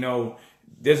 hey, you know,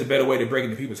 there's a better way to break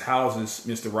into people's houses,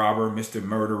 Mr. Robber, Mr.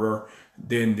 Murderer,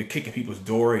 than to kicking people's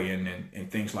door in and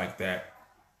things like that.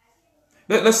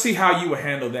 Let's see how you would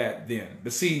handle that then.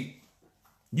 But see,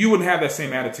 you wouldn't have that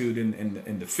same attitude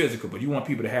in the physical, but you want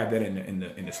people to have that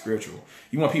in the spiritual.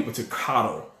 You want people to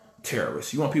coddle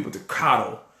terrorists. You want people to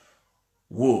coddle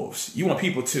wolves. You want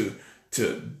people to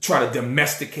try to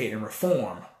domesticate and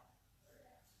reform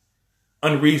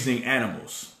unreasoning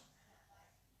animals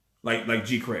like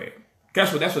G. Craig.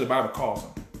 That's what the Bible calls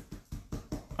them.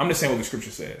 I'm just saying what the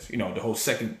scripture says. You know, the whole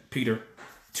 2 Peter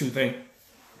 2 thing.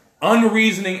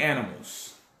 Unreasoning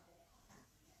animals.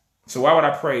 So why would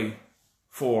I pray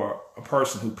for a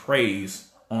person who preys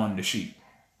on the sheep?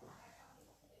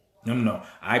 No.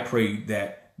 I pray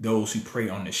that those who prey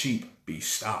on the sheep be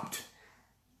stopped.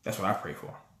 That's what I pray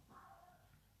for.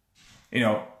 You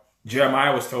know,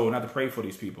 Jeremiah was told not to pray for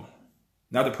these people.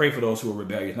 Not to pray for those who are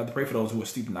rebellious. Not to pray for those who are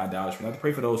steeped in idolatry. Not to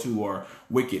pray for those who are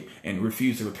wicked and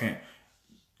refuse to repent.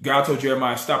 God told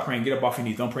Jeremiah, stop praying. Get up off your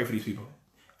knees. Don't pray for these people.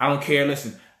 I don't care.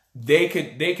 Listen, they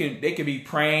could be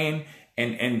praying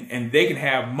and they can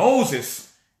have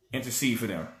Moses intercede for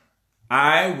them.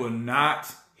 I will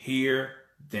not hear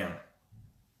them.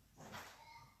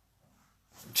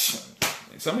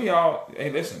 Some of y'all,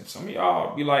 hey, listen, some of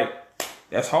y'all be like,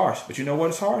 that's harsh. But you know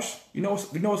what is harsh? You know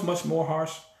what's much more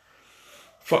harsh?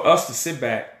 For us to sit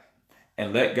back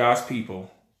and let God's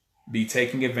people be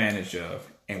taken advantage of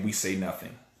and we say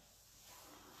nothing.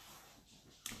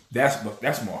 That's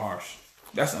more harsh.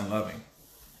 That's unloving.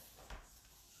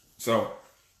 So,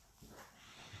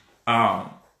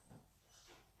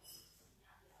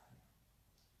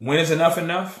 when is enough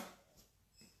enough?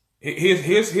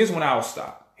 Here's when I'll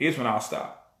stop. Here's when I'll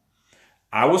stop.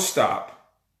 I will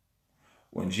stop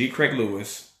when G. Craig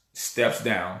Lewis steps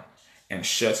down and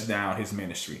shuts down his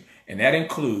ministry. And that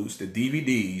includes the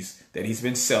DVDs that he's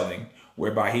been selling,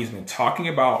 whereby he's been talking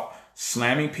about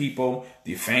slamming people,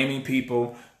 defaming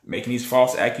people, making these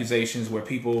false accusations where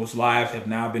people's lives have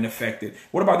now been affected.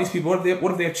 What about these people? What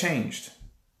if they have changed?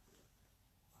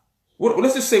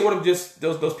 Let's just say, what if just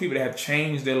those people that have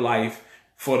changed their life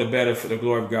for the better, for the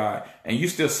glory of God, and you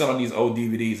still selling these old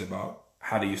DVDs about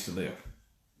how they used to live?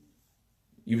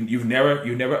 You've never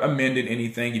amended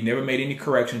anything. You've never made any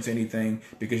corrections to anything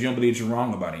because you don't believe you're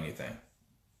wrong about anything.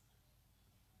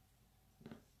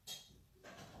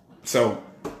 So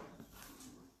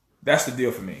that's the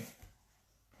deal for me.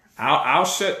 I'll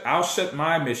shut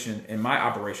my mission and my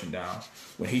operation down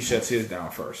when he shuts his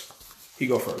down first. He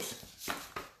go first.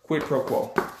 Quid pro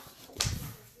quo.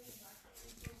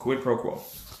 Quid pro quo.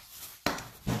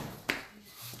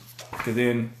 Because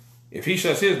then if he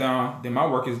shuts his down, then my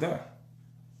work is done.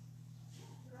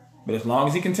 But as long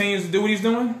as he continues to do what he's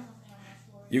doing,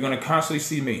 you're going to constantly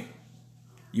see me.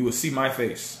 You will see my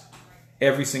face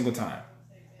every single time.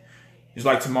 It's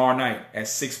like tomorrow night at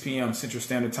 6 p.m. Central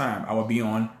Standard Time, I will be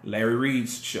on Larry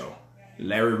Reed's show,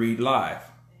 Larry Reed Live.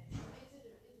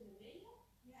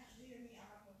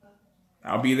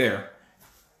 I'll be there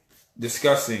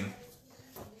discussing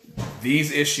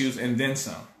these issues and then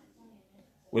some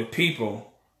with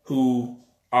people who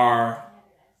are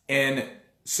in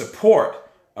support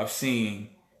of seeing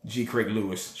G. Craig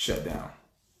Lewis shut down.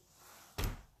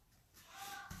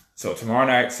 So tomorrow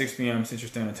night, 6 p.m. Central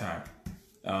Standard Time.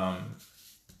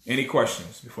 Any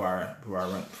questions before I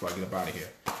get up out of here?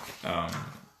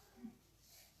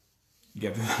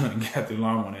 Get the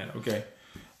alarm on that. Okay.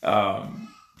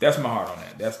 That's my heart on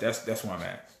that. That's where I'm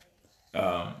at.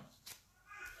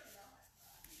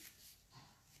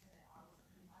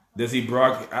 Does he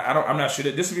broadcast? I'm not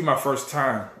sure. This will be my first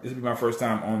time. This will be my first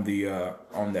time on the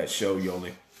on that show,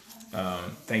 Yoli.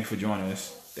 Thank you for joining us.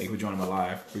 Thank you for joining my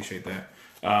live. Appreciate that.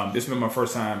 This has been my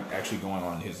first time actually going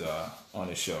on his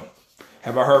show.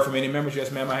 Have I heard from any members?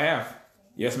 Yes, ma'am, I have.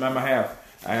 Yes, ma'am, I have.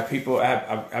 I have people.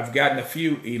 I've gotten a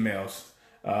few emails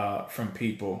from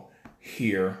people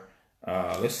here.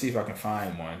 Let's see if I can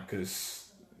find one because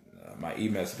my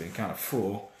emails have been kind of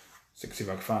full. So I can see if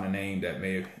I can find a name that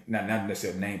may have, not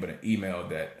necessarily a name, but an email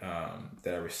that I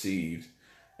received.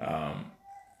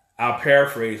 I'll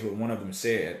paraphrase what one of them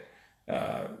said.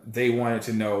 They wanted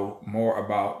to know more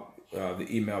about the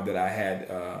email that I had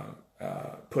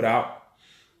put out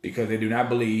because they do not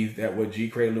believe that what G.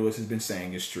 Craig Lewis has been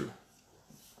saying is true.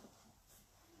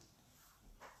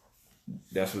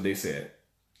 That's what they said.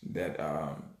 That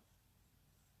let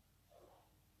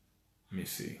me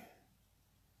see.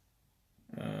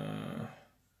 Let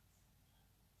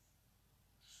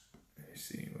me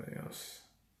see what else.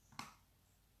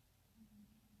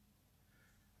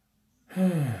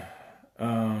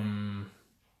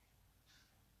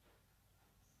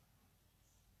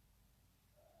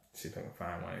 See if I can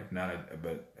find one. If not,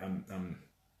 but I'm.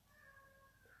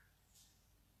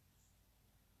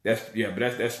 That's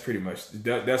pretty much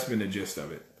that's been the gist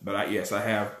of it. But I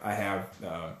have.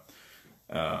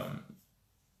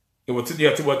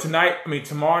 Tonight. I mean,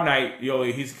 tomorrow night.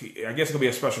 I guess it's gonna be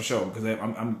a special show because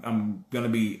I'm gonna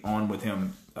be on with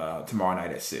him tomorrow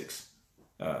night at 6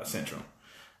 Central.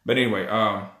 But anyway,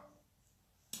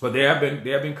 but there have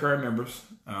been current members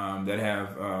that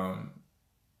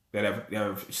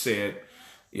have said,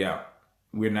 yeah,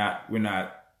 we're not.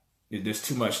 There's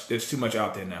too much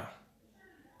out there now.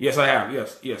 Yes, I have.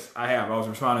 Yes, I have. I was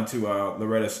responding to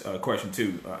Loretta's question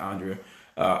too, Andrea.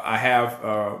 I have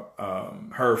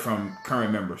heard from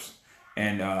current members,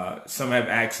 and some have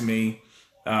asked me,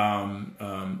 do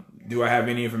I have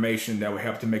any information that would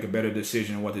help to make a better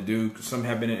decision on what to do? Some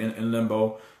have been in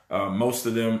limbo. Most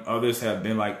of them, others have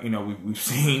been like,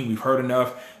 we've heard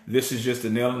enough. This is just a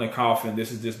nail in the coffin.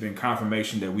 This has just been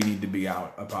confirmation that we need to be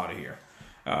up out of here.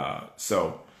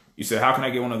 So you said, how can I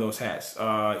get one of those hats?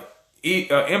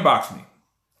 Inbox me,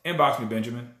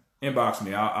 Benjamin. Inbox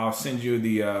me. I'll send you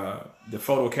the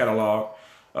photo catalog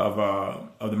of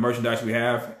the merchandise we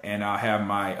have, and I'll have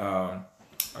my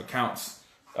accounts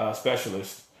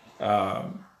specialist.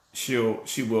 She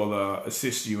will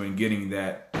assist you in getting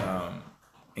that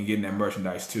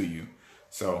merchandise to you.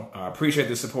 So I appreciate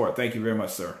the support. Thank you very much,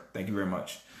 sir. Thank you very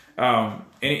much.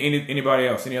 Anybody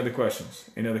else? Any other questions?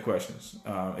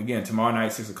 Again, tomorrow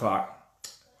night, 6 o'clock.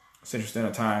 Central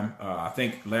Standard Time. I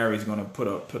think Larry's going to put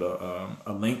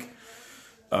a link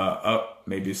up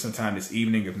maybe sometime this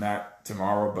evening, if not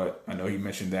tomorrow. But I know he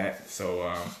mentioned that,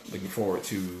 so looking forward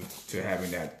to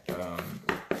having that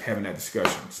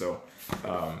discussion. So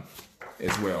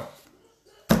as well.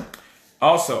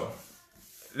 Also,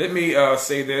 let me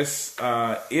say this: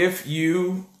 if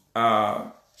you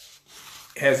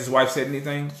has his wife said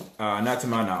anything? Not to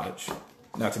my knowledge.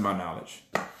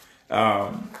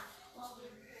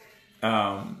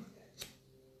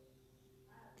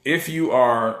 If you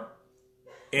are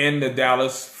in the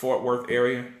Dallas-Fort Worth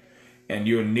area and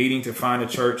you're needing to find a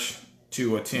church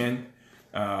to attend,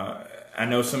 I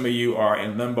know some of you are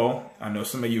in limbo. I know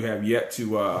some of you have yet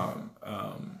to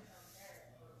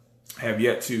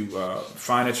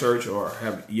find a church or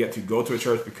have yet to go to a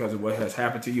church because of what has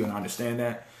happened to you, and I understand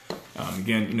that.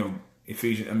 Again,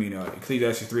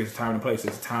 Ecclesiastes 3 is a time and a place.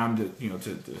 There's a time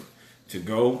to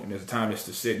go, and there's a time just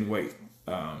to sit and wait.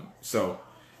 So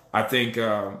I think,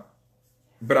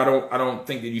 but I don't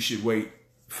think that you should wait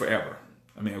forever.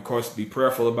 I mean, of course, be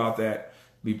prayerful about that.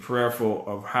 Be prayerful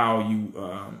of how you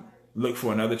look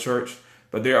for another church.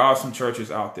 But there are some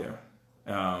churches out there.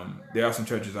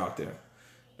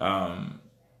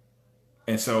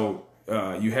 And so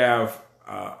you have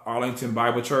Arlington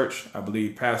Bible Church. I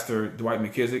believe Pastor Dwight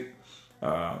McKissick.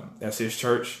 That's his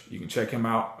church. You can check him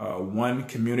out. One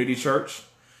Community Church.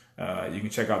 You can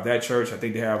check out that church. I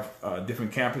think they have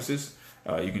different campuses.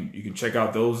 You can check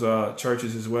out those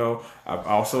churches as well. I've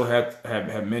also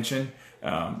have mentioned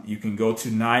you can go to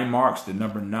 9Marks, the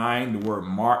number 9, the word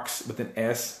Marks with an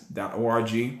S.org.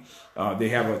 They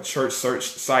have a church search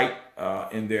site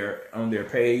on their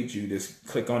page. You just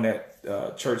click on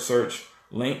that church search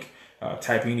link,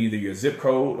 type in either your zip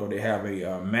code, or they have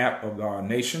a map of our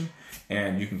nation,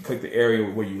 and you can click the area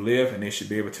where you live, and they should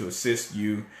be able to assist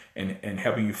you in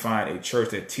helping you find a church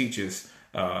that teaches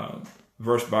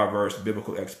verse by verse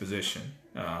biblical exposition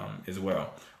as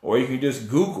well. Or you can just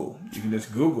Google.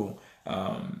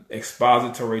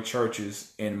 Expository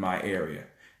churches in my area,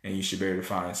 and you should be able to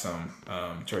find some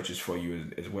churches for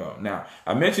you as well. Now,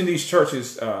 I mentioned these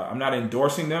churches. I'm not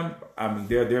endorsing them. I mean,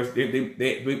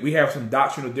 we have some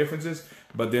doctrinal differences,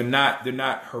 but they're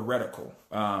not heretical.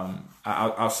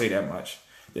 I'll say that much.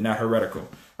 They're not heretical.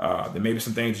 There may be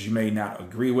some things you may not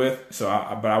agree with.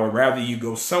 But I would rather you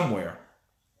go somewhere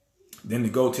than to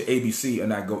go to ABC and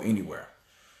not go anywhere.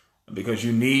 Because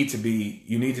you need to be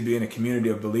in a community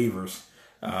of believers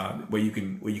where you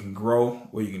can grow,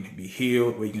 where you can be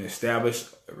healed, where you can establish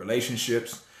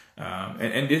relationships,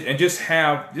 and just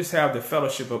have the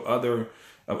fellowship of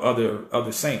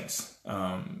other saints.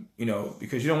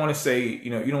 Because you don't want to say you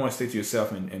don't want to stay to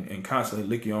yourself and constantly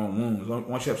lick your own wounds.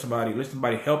 Once you have somebody, let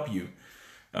somebody help you.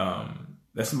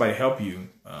 Let somebody help you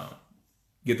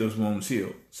get those wounds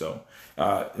healed. So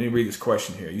let me read this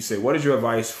question here. You say, what is your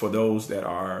advice for those that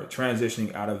are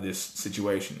transitioning out of this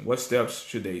situation? What steps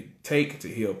should they take to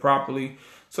heal properly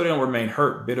so they don't remain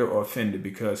hurt, bitter, or offended,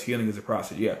 because healing is a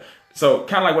process? Yeah. So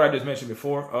kind of like what I just mentioned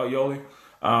before, Yoli,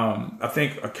 I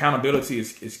think accountability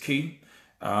is key.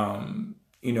 To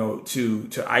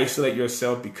isolate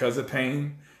yourself because of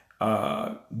pain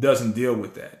doesn't deal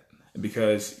with that,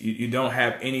 because you don't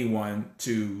have anyone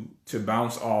to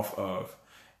bounce off of.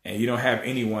 And you don't have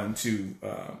anyone to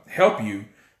help you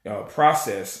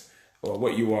process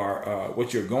what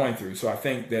you're going through. So I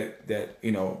think that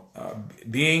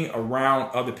being around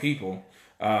other people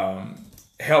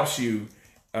helps you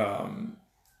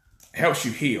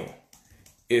heal.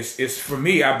 It's for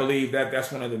me. I believe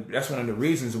that's one of the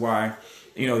reasons why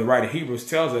the writer of Hebrews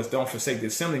tells us, don't forsake the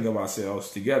assembling of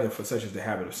ourselves together, for such is the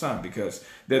habit of some. Because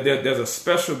there's a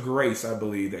special grace, I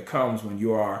believe, that comes when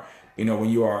you are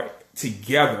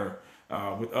together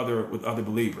with other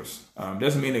believers.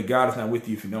 Doesn't mean that God is not with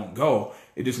you if you don't go.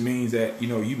 It just means that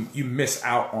you miss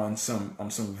out on some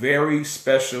very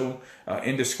special,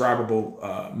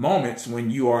 indescribable moments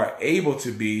when you are able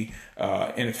to be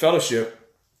in a fellowship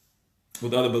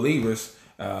with other believers,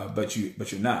 but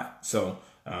you're not. So,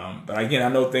 but again, I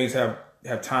know things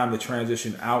have time to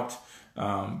transition out,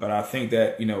 but I think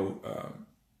that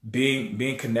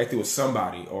being connected with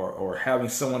somebody or having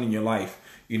someone in your life.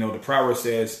 The proverb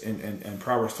says in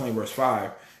Proverbs 20 verse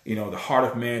 5, the heart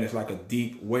of man is like a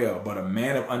deep well, but a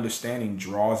man of understanding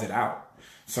draws it out.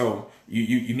 So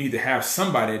you need to have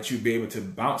somebody that you be able to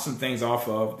bounce some things off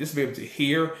of, just be able to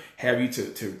hear, have you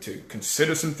to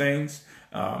consider some things,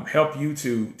 help you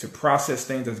to process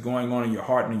things that's going on in your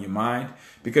heart and in your mind,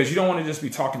 because you don't want to just be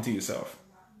talking to yourself.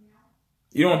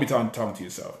 You don't want to be talking to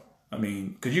yourself. I mean,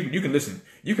 because you can listen,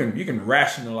 you can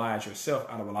rationalize yourself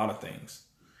out of a lot of things.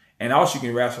 And also you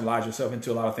can rationalize yourself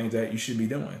into a lot of things that you should be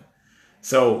doing.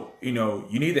 So, you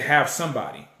need to have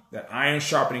somebody, that iron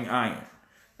sharpening iron,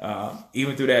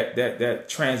 even through that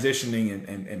transitioning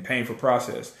and painful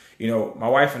process. My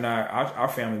wife and I, our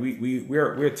family,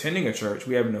 we're attending a church.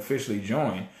 We haven't officially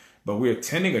joined, but we're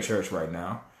attending a church right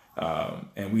now.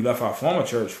 And we left our former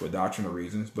church for doctrinal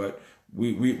reasons, but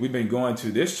we've been going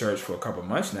to this church for a couple of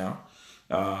months now.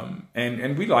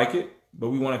 And we like it. But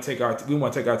we want to take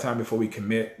our time before we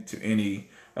commit to any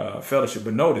fellowship.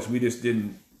 But notice, we just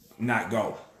didn't not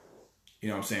go. You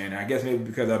know what I'm saying? I guess maybe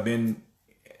because I've been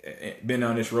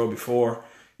on this road before,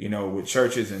 with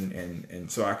churches,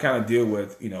 and so I kind of deal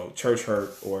with church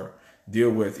hurt, or deal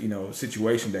with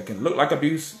situations that can look like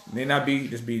abuse. It may not be,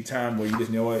 just be time where you just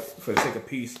know what, for the sake of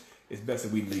peace, it's best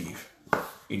that we leave.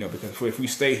 Because if we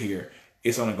stay here,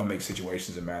 it's only gonna make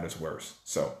situations and matters worse.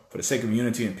 So for the sake of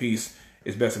unity and peace,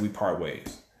 it's best that we part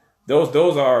ways. Those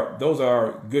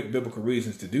are good biblical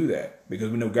reasons to do that,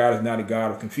 because we know God is not a God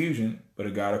of confusion, but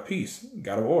a God of peace,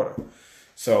 God of order.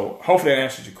 So hopefully that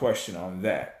answers your question on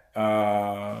that.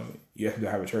 You have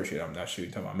to have a church yet. I'm not sure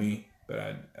you're talking about me, but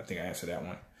I think I answered that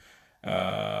one.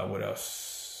 What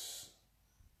else?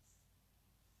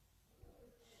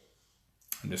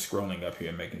 I'm just scrolling up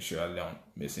here, making sure I don't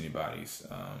miss anybody's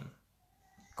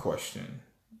question.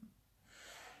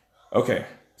 Okay.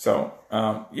 So,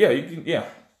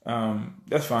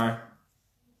 that's fine.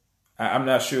 I'm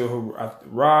not sure who,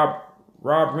 Rob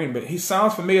Rob Green, but he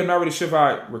sounds familiar. I'm not really sure if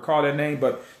I recall that name,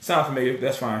 but sounds familiar.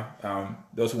 That's fine.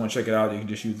 Those who want to check it out, you can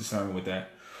just use the sermon with that.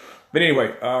 But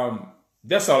anyway,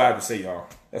 that's all I have to say, y'all.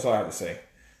 That's all I have to say.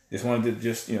 Just wanted to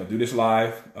just, do this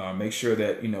live. Make sure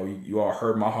that, you all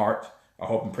heard my heart. I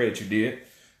hope and pray that you did.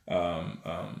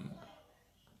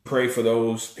 Pray for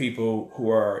those people who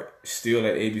are still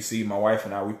at ABC. My wife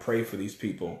and I, we pray for these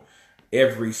people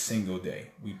every single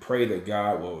day. We pray that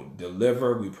God will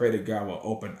deliver. We pray that God will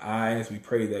open eyes. We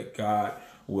pray that God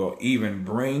will even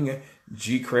bring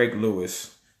G. Craig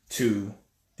Lewis to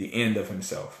the end of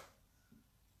himself.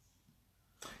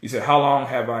 He said, how long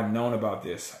have I known about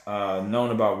this?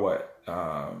 Known about what?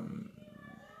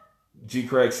 G.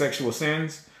 Craig's sexual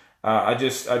sins? I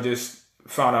just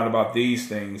found out about these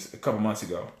things a couple months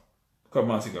ago.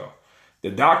 The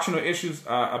doctrinal issues,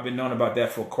 I've been knowing about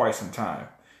that for quite some time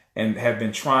and have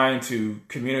been trying to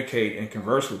communicate and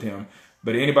converse with him.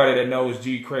 But anybody that knows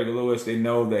G. Craig Lewis, they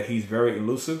know that he's very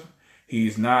elusive.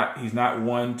 He's not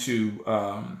one to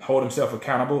hold himself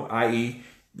accountable, i.e.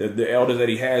 the elders that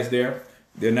he has there,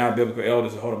 they're not biblical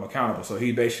elders to hold him accountable. So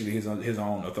he basically his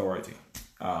own authority.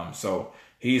 So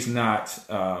he's not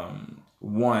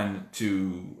one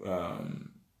to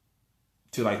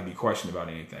like to be questioned about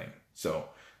anything. So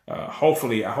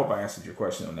hopefully, I hope I answered your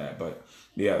question on that. But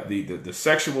yeah, the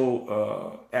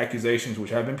sexual accusations,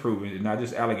 which have been proven, not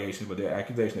just allegations, but they're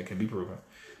accusations that can be proven.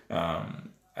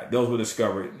 Those were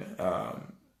discovered a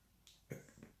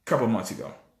couple of months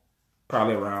ago,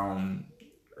 probably around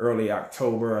early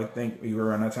October. I think we were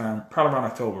around that time. Probably around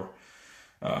October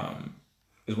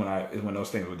is when those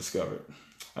things were discovered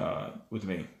with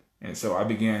me. And so I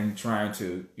began trying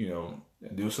to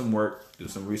do some work, do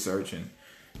some research,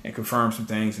 and confirm some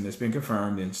things, and it's been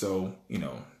confirmed. And so,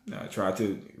 I tried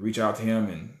to reach out to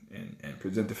him and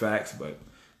present the facts, but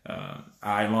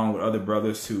I, along with other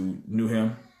brothers who knew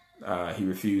him, he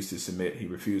refused to submit. He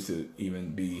refused to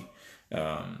even be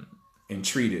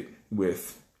entreated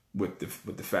with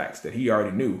the facts that he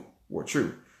already knew were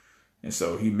true. And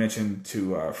so he mentioned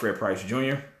to Fred Price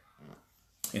Jr.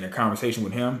 in a conversation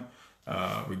with him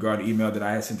regarding the email that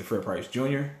I had sent to Fred Price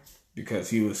Jr. because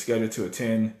he was scheduled to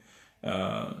attend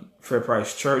Fred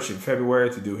Price Church in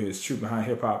February to do his Truth Behind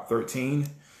Hip Hop 13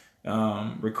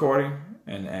 recording.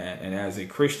 And as a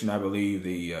Christian, I believe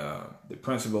the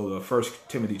principle of 1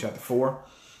 Timothy chapter 4,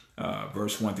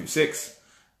 verse 1 through 6,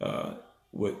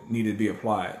 would need to be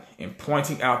applied in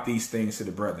pointing out these things to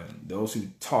the brethren, those who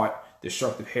taught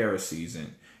destructive heresies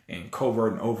and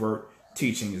covert and overt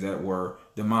teachings that were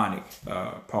demonic.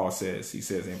 Paul says, he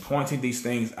says, in pointing these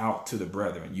things out to the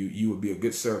brethren, you would be a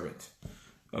good servant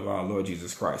of our Lord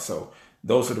Jesus Christ. So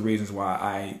those are the reasons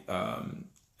why I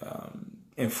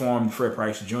informed Fred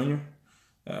Price Jr.,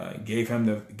 gave him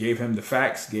the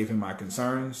facts, gave him my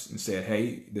concerns, and said,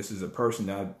 hey, this is a person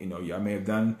that, y'all may have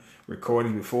done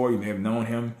recordings before, you may have known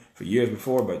him for years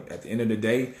before, but at the end of the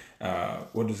day,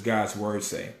 what does God's word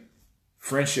say?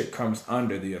 Friendship comes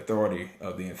under the authority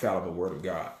of the infallible word of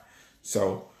God.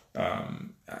 So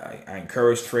I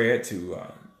encouraged Fred to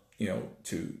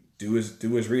do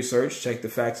his research, check the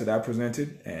facts that I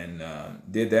presented, and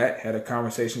did that. Had a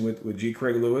conversation with G.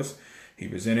 Craig Lewis. He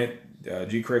presented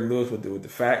G. Craig Lewis with the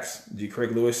facts. G.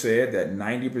 Craig Lewis said that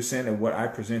 90% of what I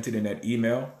presented in that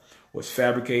email was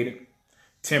fabricated.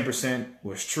 10%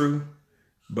 was true,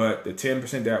 but the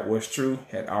 10% that was true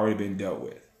had already been dealt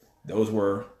with. Those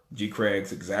were G.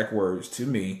 Craig's exact words to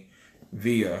me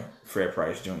via Fred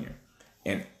Price Jr.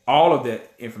 And all of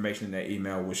that information in that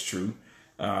email was true.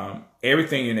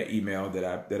 Everything in the email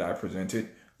that I presented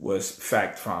was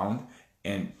fact found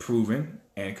and proven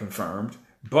and confirmed.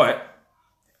 But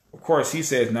of course, he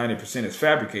says 90% is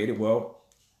fabricated. Well,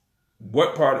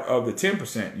 what part of the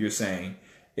 10% you're saying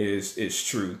is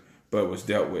true, but was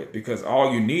dealt with? Because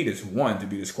all you need is one to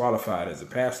be disqualified as a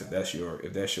pastor.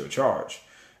 If that's your charge,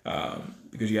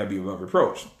 because you got to be above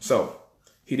reproach. So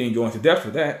he didn't go into depth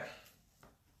with that,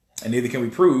 and neither can we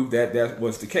prove that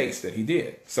was the case that he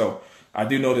did. So I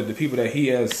do know that the people that he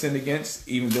has sinned against,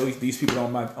 even though these people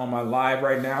on my live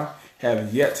right now,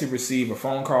 have yet to receive a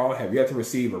phone call, have yet to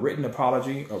receive a written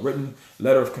apology, a written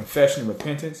letter of confession and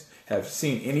repentance, have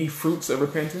seen any fruits of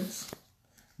repentance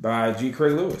by G.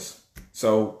 Craig Lewis.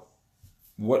 So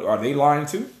what are they lying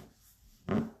to?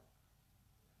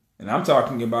 And I'm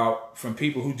talking about from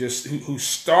people who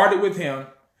started with him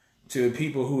to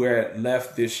people who had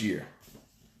left this year.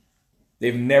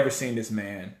 They've never seen this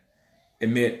man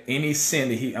admit any sin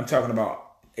that I'm talking about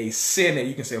a sin that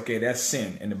you can say, okay, that's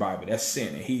sin in the Bible. That's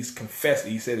sin. And he's confessed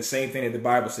it. He said the same thing that the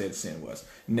Bible said sin was.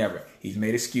 Never. He's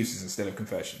made excuses instead of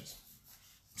confessions.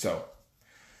 So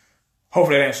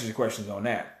hopefully that answers your questions on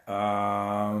that.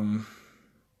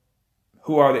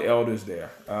 who are the elders there?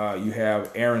 You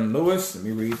have Aaron Lewis. Let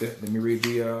me read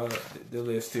the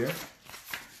list here.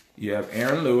 You have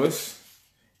Aaron Lewis.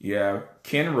 You have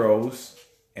Ken Rose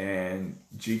and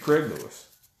G. Craig Lewis.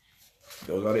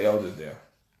 Those are the elders there.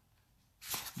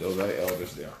 Those are the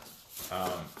elders there.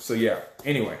 So yeah.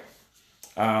 Anyway,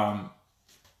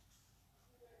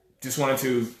 just wanted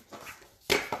to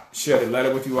share the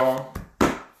letter with you all.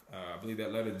 I believe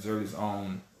that letter deserves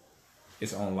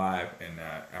its own live, and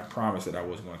I promised that I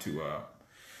was going to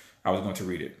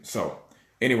read it. So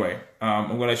anyway, I'm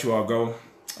going to let you all go.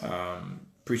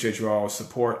 Appreciate you all's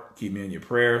support. Keep me in your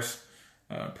prayers.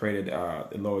 Pray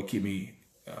that the Lord keep me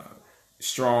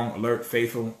strong, alert,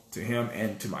 faithful to Him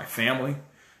and to my family.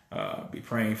 Be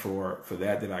praying for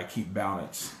that I keep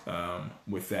balance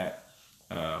with that,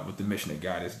 with the mission that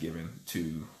God has given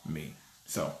to me.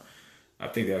 So I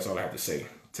think that's all I have to say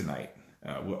tonight.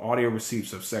 Will audio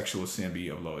receipts of sexual sin be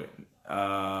uploaded?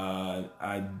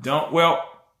 I don't. Well,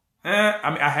 I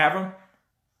mean, I have them.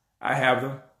 I have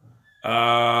them.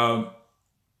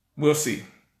 We'll see.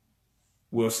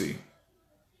 We'll see.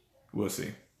 We'll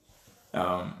see.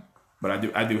 But I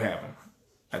do have them.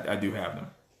 I do have them.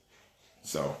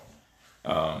 So,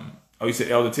 oh, you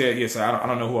said Elder Ted? Yes, I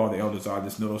don't know who all the elders are. I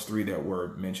just know those three that were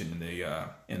mentioned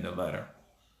in the letter.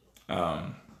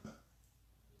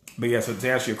 But yeah, so to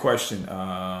answer your question,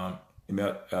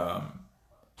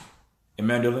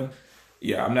 Emendolin,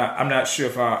 yeah, I'm not sure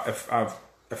if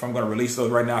I'm going to release those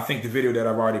right now. I think the video that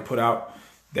I've already put out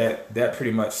that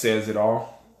pretty much says it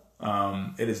all.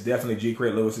 It is definitely G.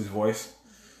 Craig Lewis's voice.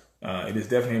 It is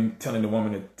definitely him telling the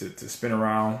woman to spin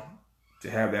around,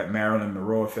 to have that Marilyn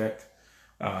Monroe effect.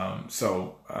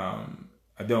 So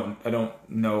I don't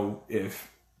know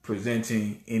if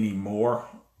presenting any more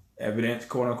evidence,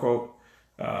 quote unquote,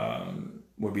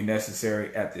 would be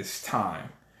necessary at this time.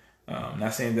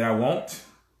 Not saying that I won't,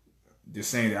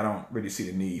 just saying that I don't really see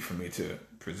the need for me to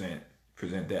present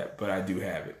that, but I do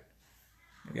have it.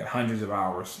 I got hundreds of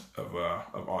hours of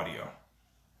audio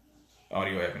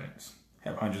evidence. I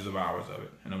have hundreds of hours of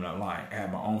it, and I'm not lying. I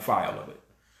have my own file of it.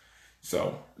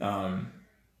 So,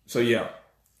 so yeah.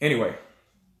 Anyway,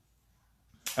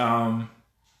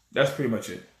 that's pretty much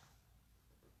it.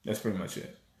 That's pretty much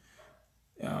it.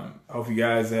 I hope you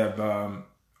guys have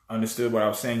understood what I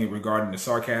was saying regarding the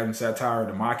sarcasm, satire,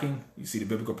 the mocking. You see the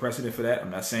biblical precedent for that. I'm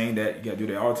not saying that you got to do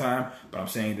that all the time, but I'm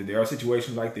saying that there are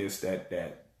situations like this that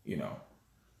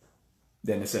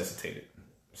necessitate it.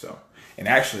 So, and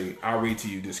actually, I'll read to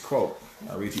you this quote.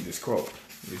 And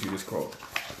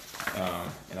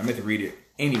I meant to read it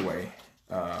anyway.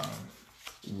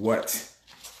 What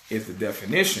is the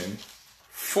definition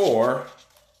for?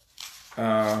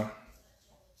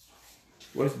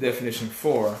 What is the definition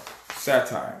for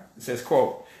satire? It says,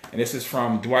 quote, and this is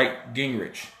from Dwight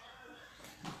Gingrich.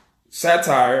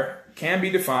 Satire can be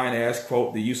defined as,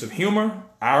 quote, the use of humor,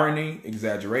 irony,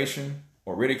 exaggeration,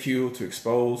 or ridicule to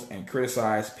expose and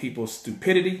criticize people's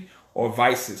stupidity or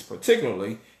vices,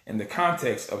 particularly in the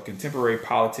context of contemporary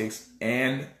politics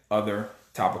and other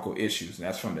topical issues. And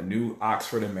that's from the New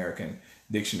Oxford American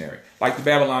Dictionary. Like the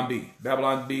Babylon Bee.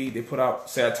 Babylon Bee, they put out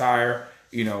satire,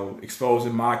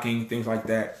 exposing, mocking, things like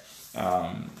that,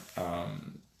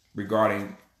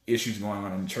 regarding issues going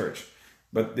on in the church.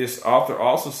 But this author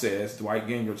also says, Dwight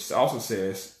Gingrich also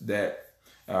says that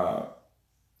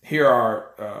here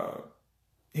are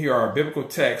biblical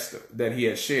texts that he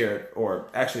has shared, or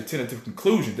actually tentative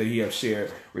conclusions that he has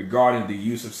shared regarding the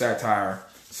use of satire,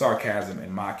 sarcasm,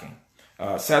 and mocking.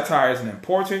 Satire is an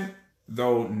important,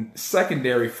 though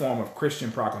secondary, form of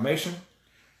Christian proclamation.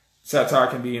 Satire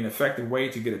can be an effective way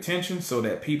to get attention so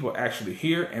that people actually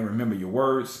hear and remember your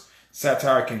words.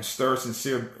 Satire can stir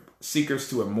sincere seekers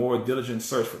to a more diligent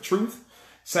search for truth.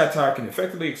 Satire can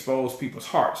effectively expose people's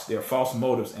hearts, their false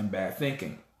motives, and bad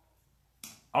thinking.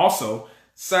 Also,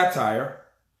 satire,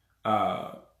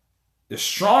 the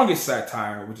strongest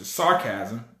satire, which is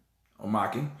sarcasm or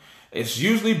mocking, is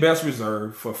usually best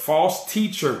reserved for false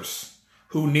teachers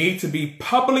who need to be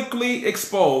publicly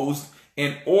exposed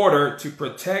in order to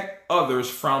protect others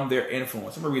from their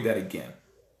influence. I'm going to read that again,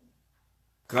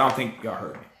 because I don't think y'all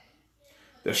heard me.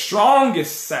 The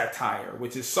strongest satire,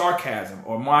 which is sarcasm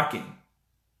or mocking,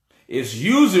 is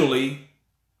usually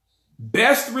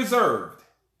best reserved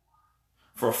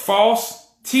for false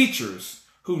teachers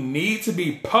who need to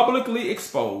be publicly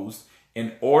exposed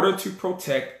in order to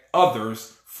protect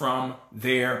others from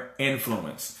their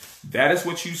influence. That is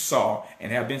what you saw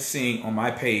and have been seeing on my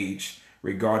page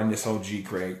regarding this whole G.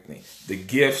 Craig thing. The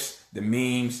gifts, the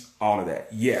memes, all of that.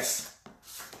 Yes,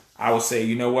 I would say,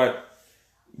 you know what?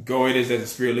 Go ahead as the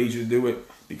Spirit leads you to do it,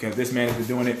 because this man has been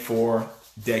doing it for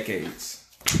decades.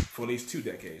 for at least 2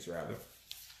 decades, rather.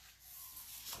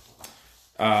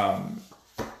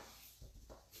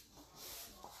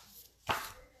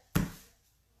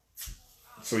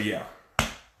 So yeah,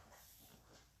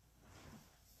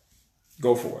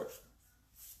 go for it.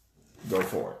 Go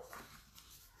for it.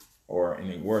 Or in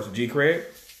the words of G. Craig,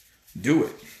 do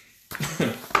it.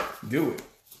 Do it.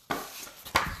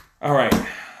 All right.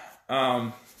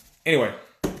 Anyway,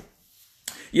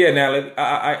 yeah. Now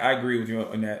I agree with you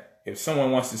on that. If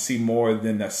someone wants to see more,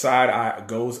 then the side eye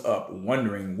goes up,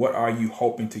 wondering what are you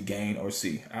hoping to gain or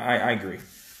see. I agree.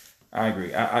 I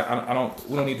agree. I don't.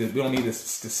 We don't need to. We don't need to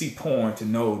see porn to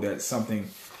know that something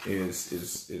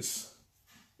is.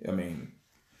 I mean,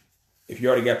 if you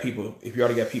already got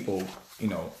people, you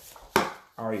know,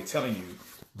 already telling you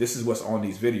this is what's on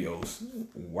these videos,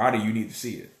 why do you need to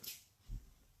see it?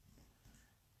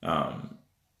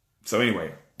 So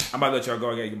anyway, I'm about to let y'all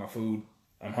go. I gotta get my food.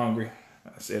 I'm hungry.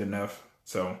 I said enough.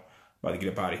 So I'm about to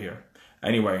get up out of here.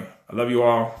 Anyway, I love you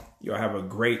all. Y'all have a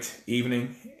great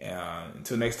evening.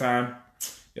 Until next time,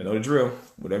 you know the drill.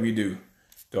 Whatever you do,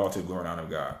 do all to the glory and honor of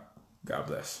God. God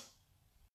bless.